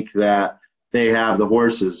don't think that they have the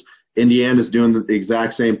horses. Indiana's doing the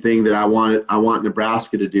exact same thing that I want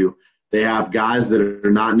Nebraska to do. They have guys that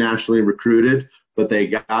are not nationally recruited, but they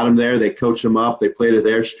got them there. They coach them up. They play to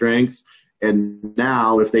their strengths. And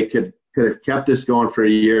now if they could have kept this going for a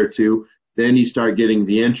year or two, then you start getting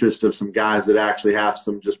the interest of some guys that actually have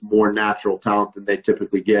some just more natural talent than they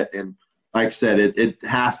typically get. And like I said, it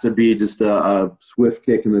has to be just a swift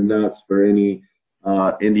kick in the nuts for any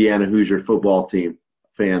Indiana Hoosier football team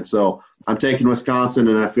fan. So I'm taking Wisconsin,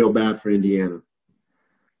 and I feel bad for Indiana.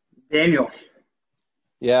 Daniel.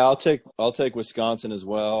 Yeah, I'll take Wisconsin as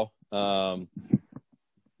well. As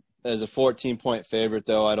a 14-point favorite,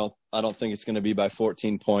 though, I don't think it's going to be by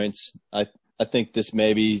 14 points. I think this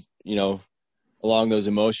maybe, along those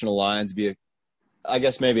emotional lines, I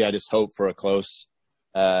guess maybe I just hope for a close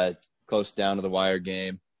down to the wire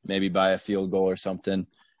game, maybe by a field goal or something.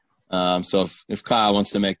 So if Kyle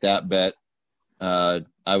wants to make that bet, I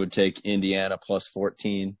would take Indiana plus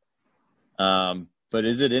 14. But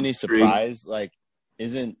is it any surprise? Like,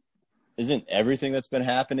 isn't everything that's been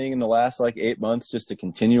happening in the last 8 months just a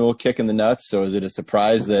continual kick in the nuts? So is it a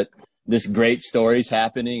surprise that this great story's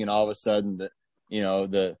happening and all of a sudden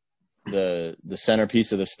the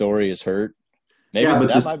centerpiece of the story is hurt? Maybe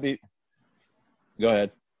that might be. Go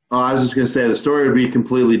ahead. Oh, I was just going to say the story would be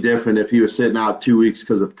completely different if he was sitting out 2 weeks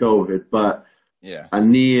because of COVID. But yeah, a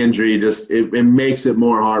knee injury it makes it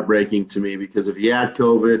more heartbreaking to me, because if he had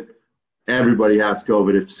COVID, everybody has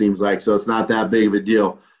COVID, it seems like. So it's not that big of a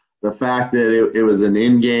deal. The fact that it was an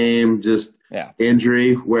in-game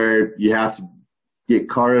injury where you have to get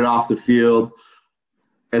carted off the field,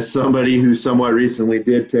 as somebody who somewhat recently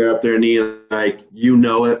did tear up their knee,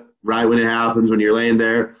 it right when it happens, when you're laying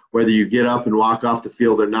there, whether you get up and walk off the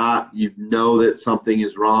field or not, you know that something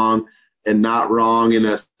is wrong, and not wrong in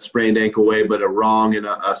a sprained ankle way, but a wrong in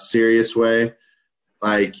a serious way.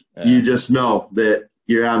 You just know that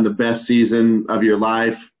you're having the best season of your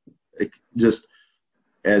life. To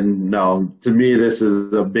me, this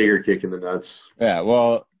is a bigger kick in the nuts. Yeah,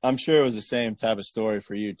 well, I'm sure it was the same type of story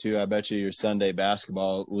for you, too. I bet you your Sunday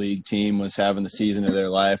basketball league team was having the season of their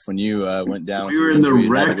life when you went down. We were in the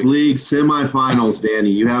Rec League semifinals,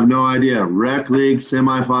 Danny. You have no idea. Rec League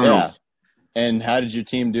semifinals. Yeah. And how did your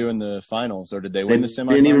team do in the finals, or did they win the semifinals?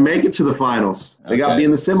 They didn't even make it to the finals. They got beat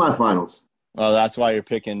in the semifinals. Well, that's why you're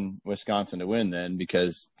picking Wisconsin to win then,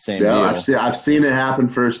 because same deal. I've seen it happen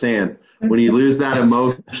firsthand. When you lose that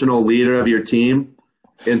emotional leader of your team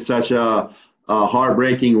in such a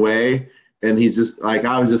heartbreaking way, and he's just like,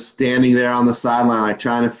 I was just standing there on the sideline, like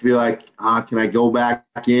trying to feel like, can I go back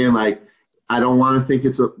in? Like, I don't want to think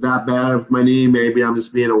it's that bad with my knee. Maybe I'm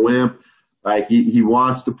just being a wimp. Like he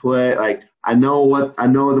wants to play. Like I know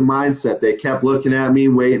the mindset. They kept looking at me,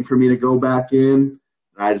 waiting for me to go back in.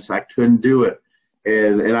 I couldn't do it.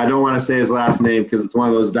 And I don't want to say his last name because it's one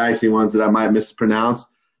of those dicey ones that I might mispronounce.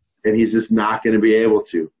 And he's just not going to be able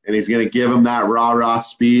to. And he's going to give him that rah-rah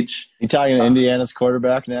speech. You talking to Indiana's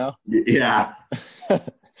quarterback now? Yeah.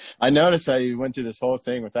 I noticed how you went through this whole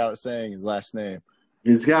thing without saying his last name.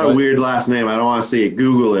 He's got a weird last name. I don't want to see it.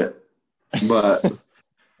 Google it. But,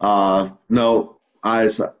 no,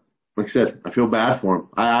 like I said, I feel bad for him.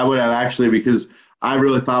 I would have actually, because I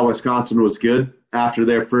really thought Wisconsin was good after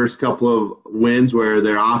their first couple of wins where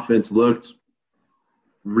their offense looked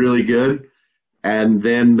really good. And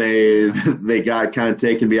then they got kind of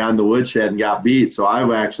taken beyond the woodshed and got beat. So I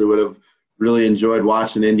actually would have really enjoyed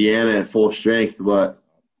watching Indiana at full strength. But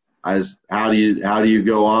how do you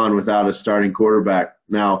go on without a starting quarterback?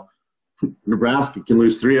 Now, Nebraska can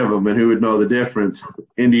lose 3 of them, and who would know the difference?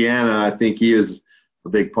 Indiana, I think he is a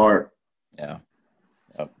big part. Yeah.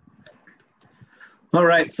 Yep. All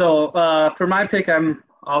right. So for my pick, I'm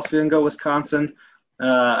also going to go Wisconsin.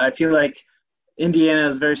 I feel like Indiana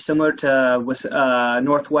is very similar to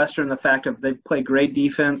Northwestern, the fact that they play great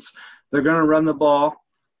defense. They're going to run the ball.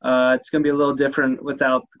 It's going to be a little different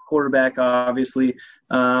without the quarterback, obviously.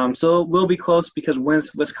 So it will be close because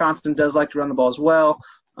Wisconsin does like to run the ball as well.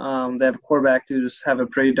 They have a quarterback who's having a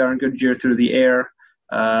pretty darn good year through the air.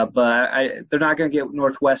 But they're not going to get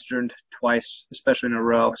Northwestern twice, especially in a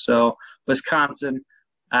row. So Wisconsin,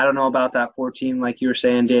 I don't know about that 14 like you were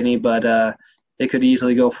saying, Danny, but they could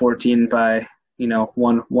easily go 14 by –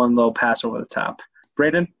 one low pass over the top.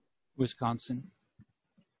 Braden? Wisconsin.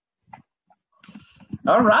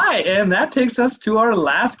 All right, and that takes us to our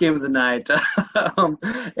last game of the night.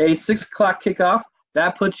 A 6 o'clock kickoff.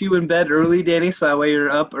 That puts you in bed early, Danny, so that way you're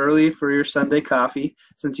up early for your Sunday coffee,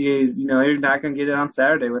 since you're not going to get it on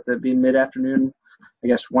Saturday with it being mid-afternoon, I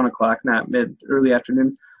guess 1 o'clock, not early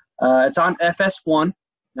afternoon. It's on FS1,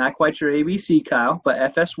 not quite your ABC, Kyle,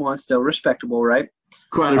 but FS1, still respectable, right?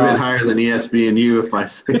 Quite a bit higher than ESPNU, if I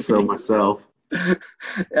say so myself.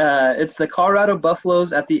 It's the Colorado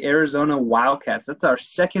Buffaloes at the Arizona Wildcats. That's our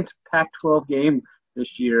second Pac-12 game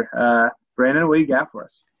this year. Brandon, what do you got for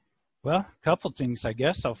us? Well, a couple things, I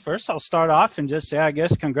guess. So first I'll start off and just say, I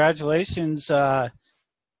guess, congratulations,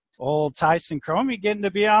 old Tyson Cromie getting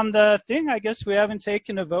to be on the thing. I guess we haven't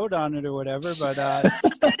taken a vote on it or whatever, but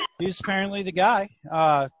he's apparently the guy.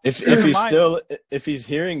 If he's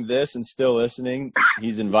hearing this and still listening,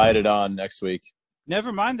 he's invited on next week.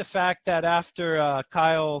 Never mind the fact that after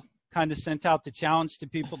Kyle kind of sent out the challenge to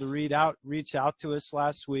people to reach out to us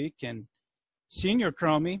last week, and Senior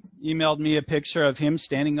Cromie emailed me a picture of him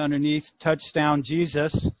standing underneath Touchdown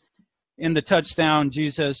Jesus in the Touchdown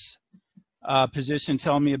Jesus position,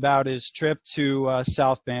 telling me about his trip to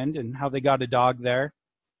South Bend and how they got a dog there.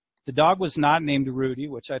 The dog was not named Rudy,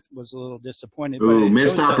 which I was a little disappointed. Ooh,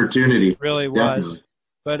 missed opportunity. It really was.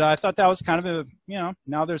 But I thought that was kind of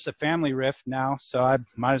now there's a family rift now, so I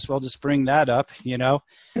might as well just bring that up,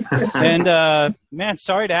 And, man,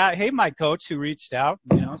 sorry hey, my coach who reached out,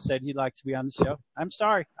 said he'd like to be on the show. I'm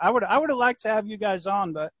sorry. I would have liked to have you guys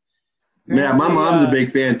on, but. Yeah, my mom's a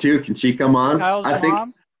big fan, too. Can she come on? Kyle's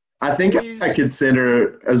mom? I think I could send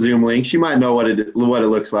her a Zoom link. She might know what it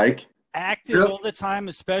looks like. Active all the time,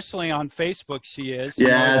 especially on Facebook. She is.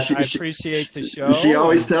 Yeah, I appreciate the show. She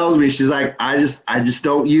always tells me, she's like, I just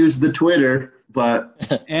don't use the Twitter, but.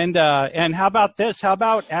 And how about this? How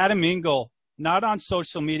about Adam Engel? Not on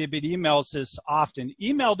social media, but emails us often.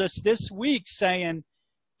 Emailed us this week saying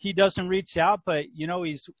he doesn't reach out, but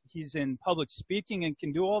he's in public speaking and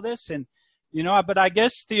can do all this, and. But I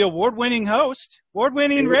guess the award-winning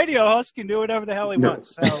radio host can do whatever the hell he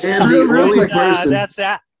wants. So, and the only person. That's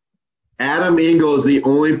that. Adam Engel is the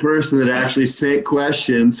only person that actually sent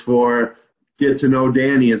questions for Get to Know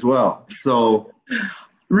Danny as well. So,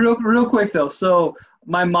 real quick though. So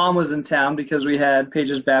my mom was in town because we had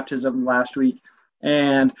Paige's baptism last week,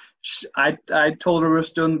 and I told her we're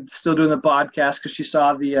still doing the podcast because she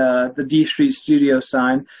saw the D Street Studio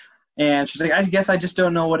sign. And she's like, I guess I just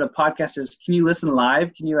don't know what a podcast is. Can you listen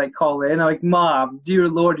live? Can you call in? I'm like, Mom, dear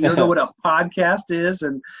Lord, you don't know what a podcast is?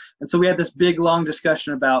 And so we had this big, long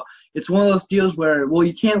discussion about, it's one of those deals where, well,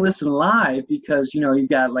 you can't listen live because, you've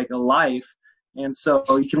got a life. And so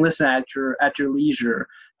you can listen at your leisure.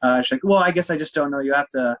 She's like, well, I guess I just don't know. You have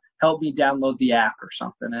to help me download the app or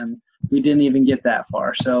something. And we didn't even get that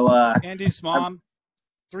far. So Andy's mom.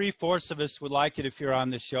 3/4 of us would like it if you're on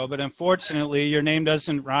the show, but unfortunately, your name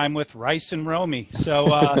doesn't rhyme with Rice and Romy, so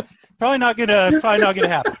probably not gonna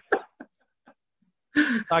happen.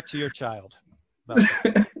 Talk to your child.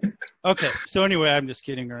 Okay, so anyway, I'm just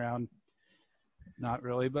kidding around. Not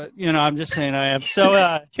really, but I'm just saying I am.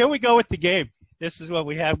 So here we go with the game. This is what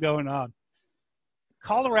we have going on.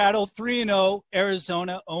 Colorado 3-0,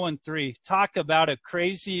 Arizona 0-3. Talk about a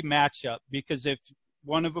crazy matchup, because if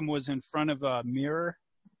one of them was in front of a mirror,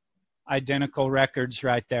 identical records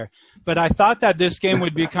right there. But I thought that this game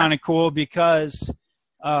would be kind of cool because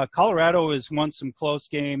Colorado has won some close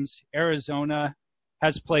games. Arizona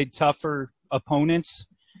has played tougher opponents.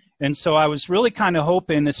 And so I was really kind of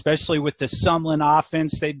hoping, especially with the Sumlin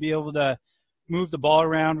offense, they'd be able to move the ball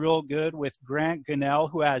around real good with Grant Gunnell,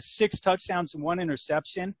 who has 6 touchdowns and 1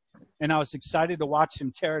 interception. And I was excited to watch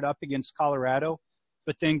him tear it up against Colorado.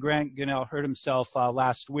 But then Grant Gunnell hurt himself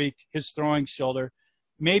last week. His throwing shoulder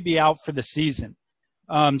may be out for the season.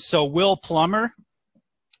 So Will Plummer,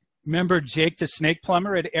 remember Jake the Snake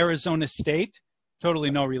Plummer at Arizona State?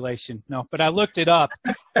 Totally no relation, no. But I looked it up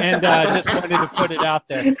and just wanted to put it out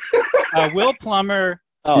there. Will Plummer.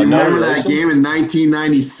 Oh, you remember that game in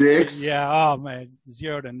 1996? Yeah, oh, man,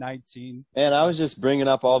 0-19. And I was just bringing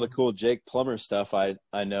up all the cool Jake Plummer stuff I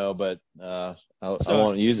know, but I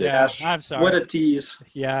won't use it. Yeah, I'm sorry. What a tease.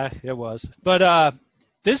 Yeah, it was. But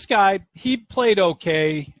this guy, he played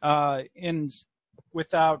okay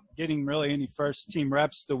without getting really any first-team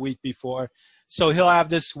reps the week before. So he'll have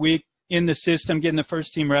this week in the system getting the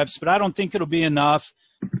first-team reps, but I don't think it'll be enough.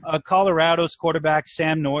 Colorado's quarterback,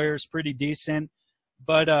 Sam Neuer, is pretty decent.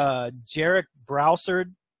 But Jarek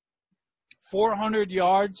Broussard, 400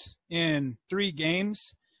 yards in 3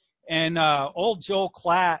 games. And old Joel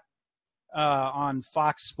Klatt on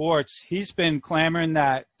Fox Sports, he's been clamoring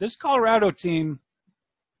that this Colorado team,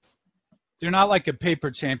 they're not like a paper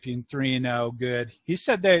champion 3-0 good. He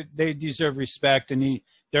said they deserve respect, and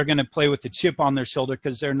they're going to play with the chip on their shoulder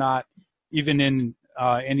because they're not even in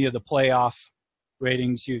any of the playoff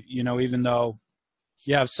ratings, even though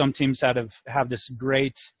you have some teams that have this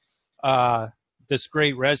great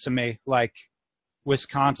resume, like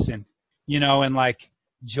Wisconsin, and like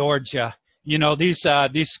Georgia,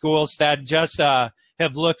 these schools that just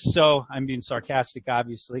have looked so. I'm being sarcastic,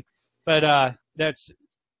 obviously, but that's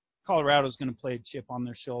Colorado's going to play a chip on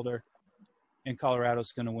their shoulder, and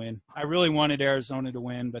Colorado's going to win. I really wanted Arizona to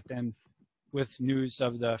win, but then with news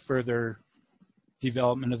of the further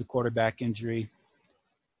development of the quarterback injury,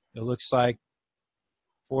 it looks like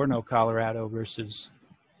 4-0 Colorado versus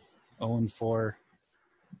 0-4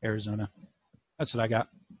 Arizona. That's what I got.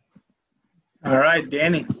 All right,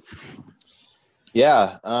 Danny.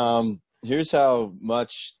 Yeah. Here's how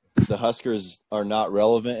much the Huskers are not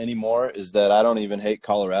relevant anymore is that I don't even hate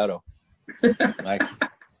Colorado. I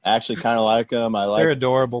actually kind of like them. They're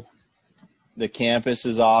adorable. The campus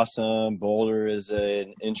is awesome. Boulder is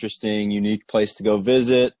an interesting, unique place to go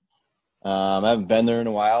visit. I haven't been there in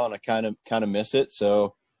a while, and I kind of miss it.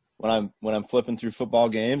 So when I'm flipping through football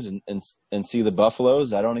games and see the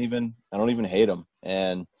Buffaloes, I don't even hate them.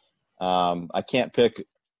 And I can't pick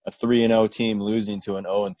a 3-0 team losing to an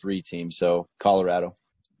 0-3 team. So Colorado.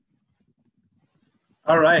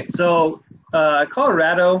 All right. So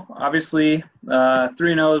Colorado, obviously,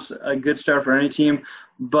 3-0 is a good start for any team.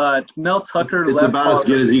 But Mel Tucker it's left about Colorado. As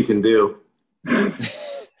good as you can do.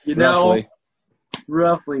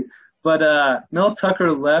 Roughly. But Mel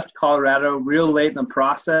Tucker left Colorado real late in the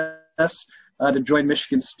process to join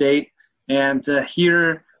Michigan State. And to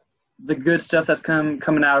hear the good stuff that's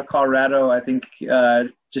coming out of Colorado, I think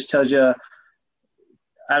just tells you,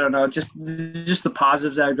 I don't know, just the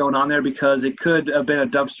positives that are going on there, because it could have been a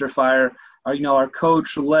dumpster fire. Our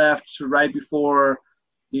coach left right before,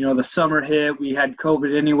 the summer hit. We had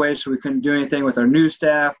COVID anyway, so we couldn't do anything with our new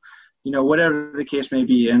staff, whatever the case may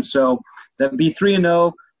be. And so that be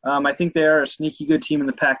 3-0. I think they're a sneaky good team in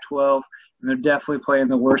the Pac-12, and they're definitely playing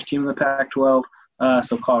the worst team in the Pac-12.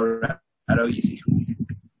 So Colorado, easy.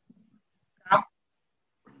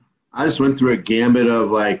 I just went through a gambit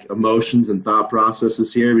of emotions and thought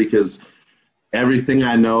processes here, because everything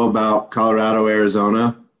I know about Colorado,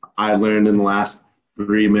 Arizona, I learned in the last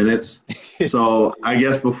 3 minutes. So I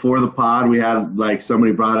guess before the pod, we had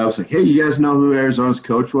somebody brought up, hey, you guys know who Arizona's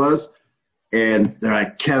coach was? And they're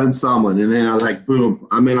like, Kevin Sumlin. And then I was like, boom,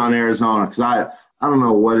 I'm in on Arizona, because I don't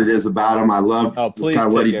know what it is about him. I love kind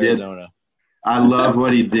of what he Arizona. Did. I love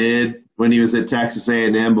what he did when he was at Texas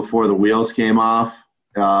A&M before the wheels came off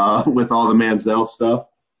with all the Manziel stuff.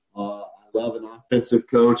 I love an offensive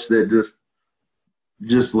coach that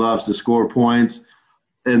just loves to score points.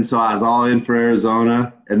 and so I was all in for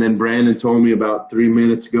Arizona. And then Brandon told me about 3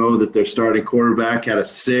 minutes ago that their starting quarterback had a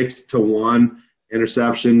 6-to-1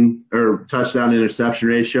 interception or touchdown interception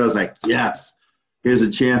ratio. I was like, yes, here's a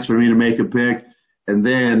chance for me to make a pick. And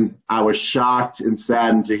then I was shocked and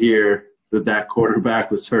saddened to hear that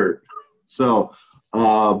quarterback was hurt. So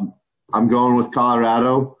I'm going with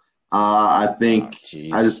Colorado. I think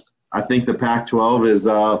I think the Pac-12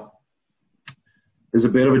 is a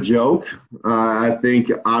bit of a joke. I think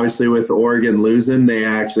obviously with Oregon losing, they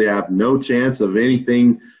actually have no chance of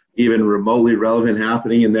anything even remotely relevant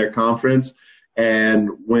happening in their conference. And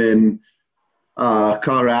when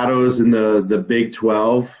Colorado is in the Big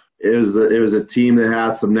 12, it was a team that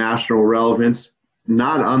had some national relevance,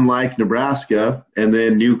 not unlike Nebraska, and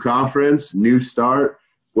then new conference, new start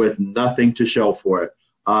with nothing to show for it.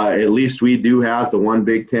 At least we do have the one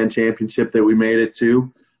Big Ten championship that we made it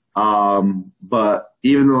to. But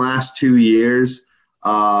even the last 2 years,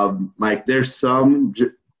 like there's some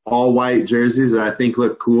all-white jerseys that I think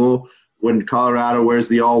look cool. When Colorado wears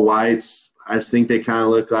the all-whites, I just think they kind of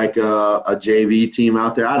look like a JV team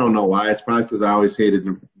out there. I don't know why. It's probably because I always hated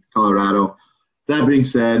Colorado. That being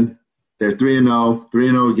said, they're 3-0,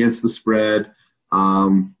 3-0 against the spread.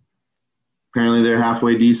 Apparently they're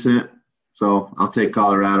halfway decent, so I'll take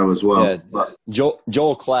Colorado as well. Yeah, but Joel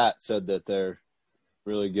Klatt said that they're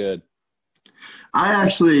really good. I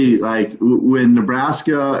actually like when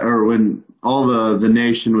Nebraska or when all the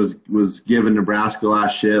nation was giving Nebraska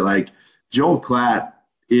last shit. Like Joel Klatt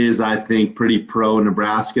is, I think, pretty pro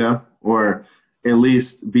Nebraska, or at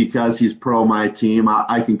least because he's pro my team.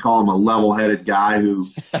 I can call him a level-headed guy who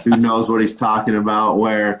knows what he's talking about.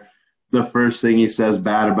 Where the first thing he says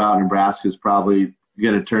bad about Nebraska is probably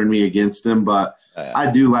going to turn me against him. But I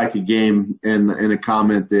do like a game and a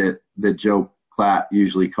comment that Joe Klatt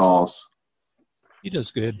usually calls. He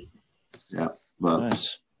does good. Yeah, but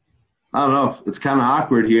Nice. I don't know. It's kind of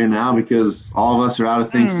awkward here now because all of us are out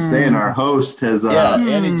of things to say, and our host has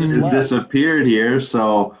Andy just left. disappeared here.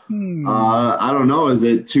 So I don't know. Is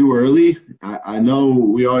it too early? I know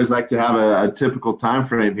we always like to have a typical time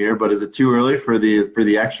frame here, but is it too early for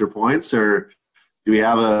the extra points, or do we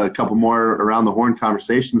have a couple more around the horn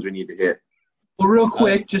conversations we need to hit? Well, real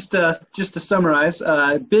quick, just to summarize,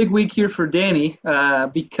 big week here for Danny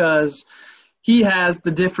because he has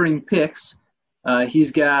the differing picks.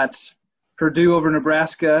 He's got Purdue over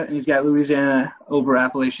Nebraska, and he's got Louisiana over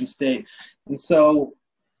Appalachian State. And so,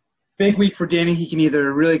 big week for Danny. He can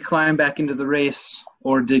either really climb back into the race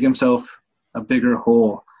or dig himself a bigger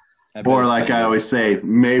hole. Or like I always say,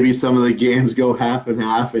 maybe some of the games go half and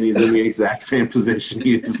half, and he's in the exact same position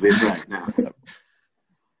he is in right now.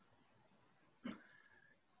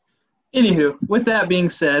 Anywho, with that being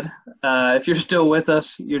said, if you're still with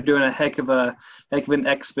us, you're doing a heck of an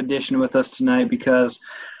expedition with us tonight because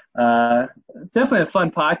definitely a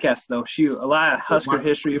fun podcast, though. Shoot, a lot of Husker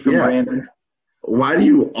history from Brandon. Why do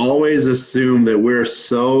you always assume that we're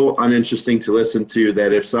so uninteresting to listen to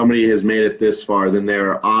that if somebody has made it this far, then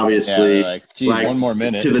they're obviously one more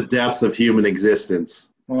minute to the depths of human existence?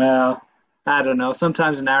 Well, I don't know.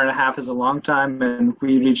 Sometimes an hour and a half is a long time, and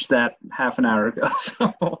we reached that half an hour ago.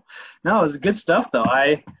 So, no, it was good stuff, though.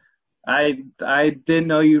 I didn't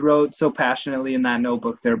know you wrote so passionately in that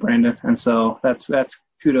notebook there, Brandon, and so that's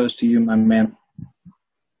kudos to you, my man.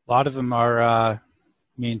 A lot of them are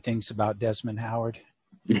mean things about Desmond Howard.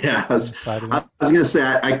 Yeah, I was going to say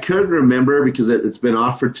I couldn't remember because it's been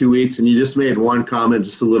off for 2 weeks, and you just made one comment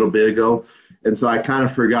just a little bit ago, and so I kind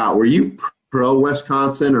of forgot. Were you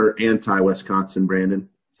pro-Wisconsin or anti-Wisconsin, Brandon?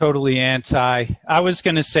 Totally anti. I was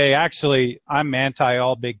going to say, actually, I'm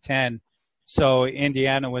anti-all Big Ten. So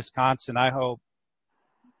Indiana, Wisconsin, I hope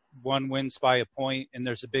one wins by a point and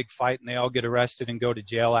there's a big fight and they all get arrested and go to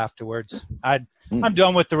jail afterwards. I'm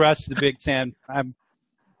done with the rest of the Big Ten. I'm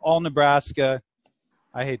all Nebraska.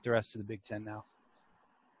 I hate the rest of the Big Ten now.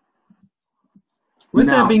 With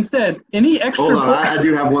that being said, any extra hold on, I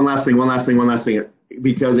do have one last thing.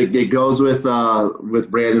 Because it goes with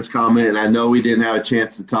Brandon's comment, and I know we didn't have a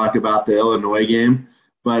chance to talk about the Illinois game,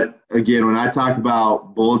 but again, when I talk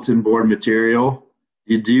about bulletin board material,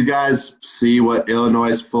 do you guys see what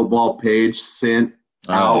Illinois' football page sent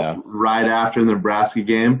out right after the Nebraska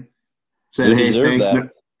game? Said, hey,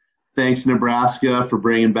 thanks Nebraska for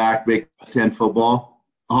bringing back Big Ten football.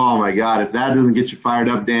 Oh my God, if that doesn't get you fired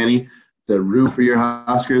up, Danny, to root for your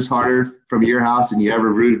Huskers harder from your house than you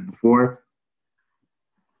ever rooted before,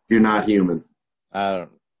 you're not human. I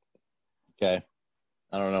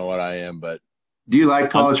don't know what I am, but do you like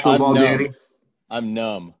college football, Danny? I'm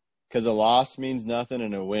numb because a loss means nothing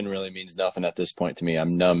and a win really means nothing at this point to me.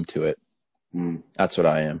 I'm numb to it. That's what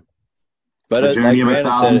I am. But The journey like of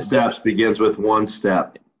Brandon 1,000 said, steps begins with one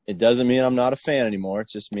step. it doesn't mean I'm not a fan anymore. It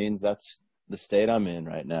just means that's the state I'm in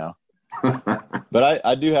right now. But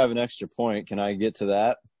I do have an extra point. Can I get to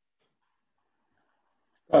that?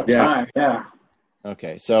 About Yeah. time, yeah.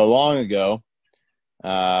 Okay, so long ago,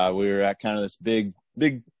 we were at kind of this big,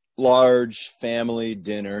 large family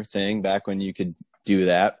dinner thing back when you could do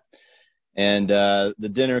that. And the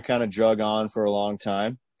dinner kind of drug on for a long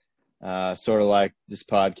time, sort of like this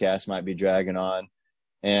podcast might be dragging on.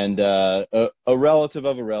 And a relative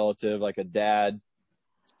of a relative, like a dad,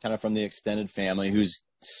 kind of from the extended family, who's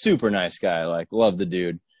super nice guy, like love the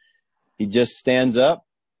dude. He just stands up,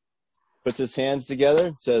 puts his hands together,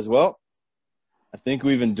 and says, well, I think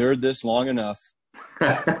we've endured this long enough.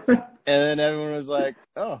 And then everyone was like,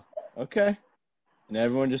 oh, okay. And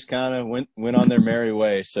everyone just kind of went on their merry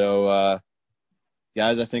way. So,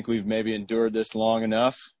 guys, I think we've maybe endured this long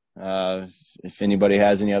enough. If anybody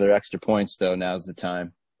has any other extra points, though, now's the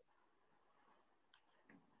time.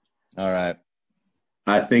 All right.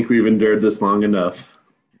 I think we've endured this long enough.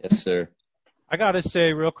 Yes, sir. I got to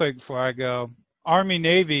say real quick before I go, Army,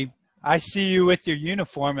 Navy, I see you with your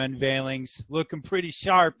uniform unveilings looking pretty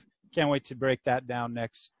sharp. Can't wait to break that down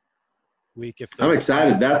next week. I'm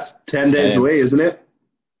excited. That's 10 days Same. away, isn't it?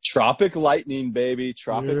 Tropic lightning, baby.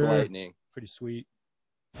 Tropic lightning. Pretty sweet.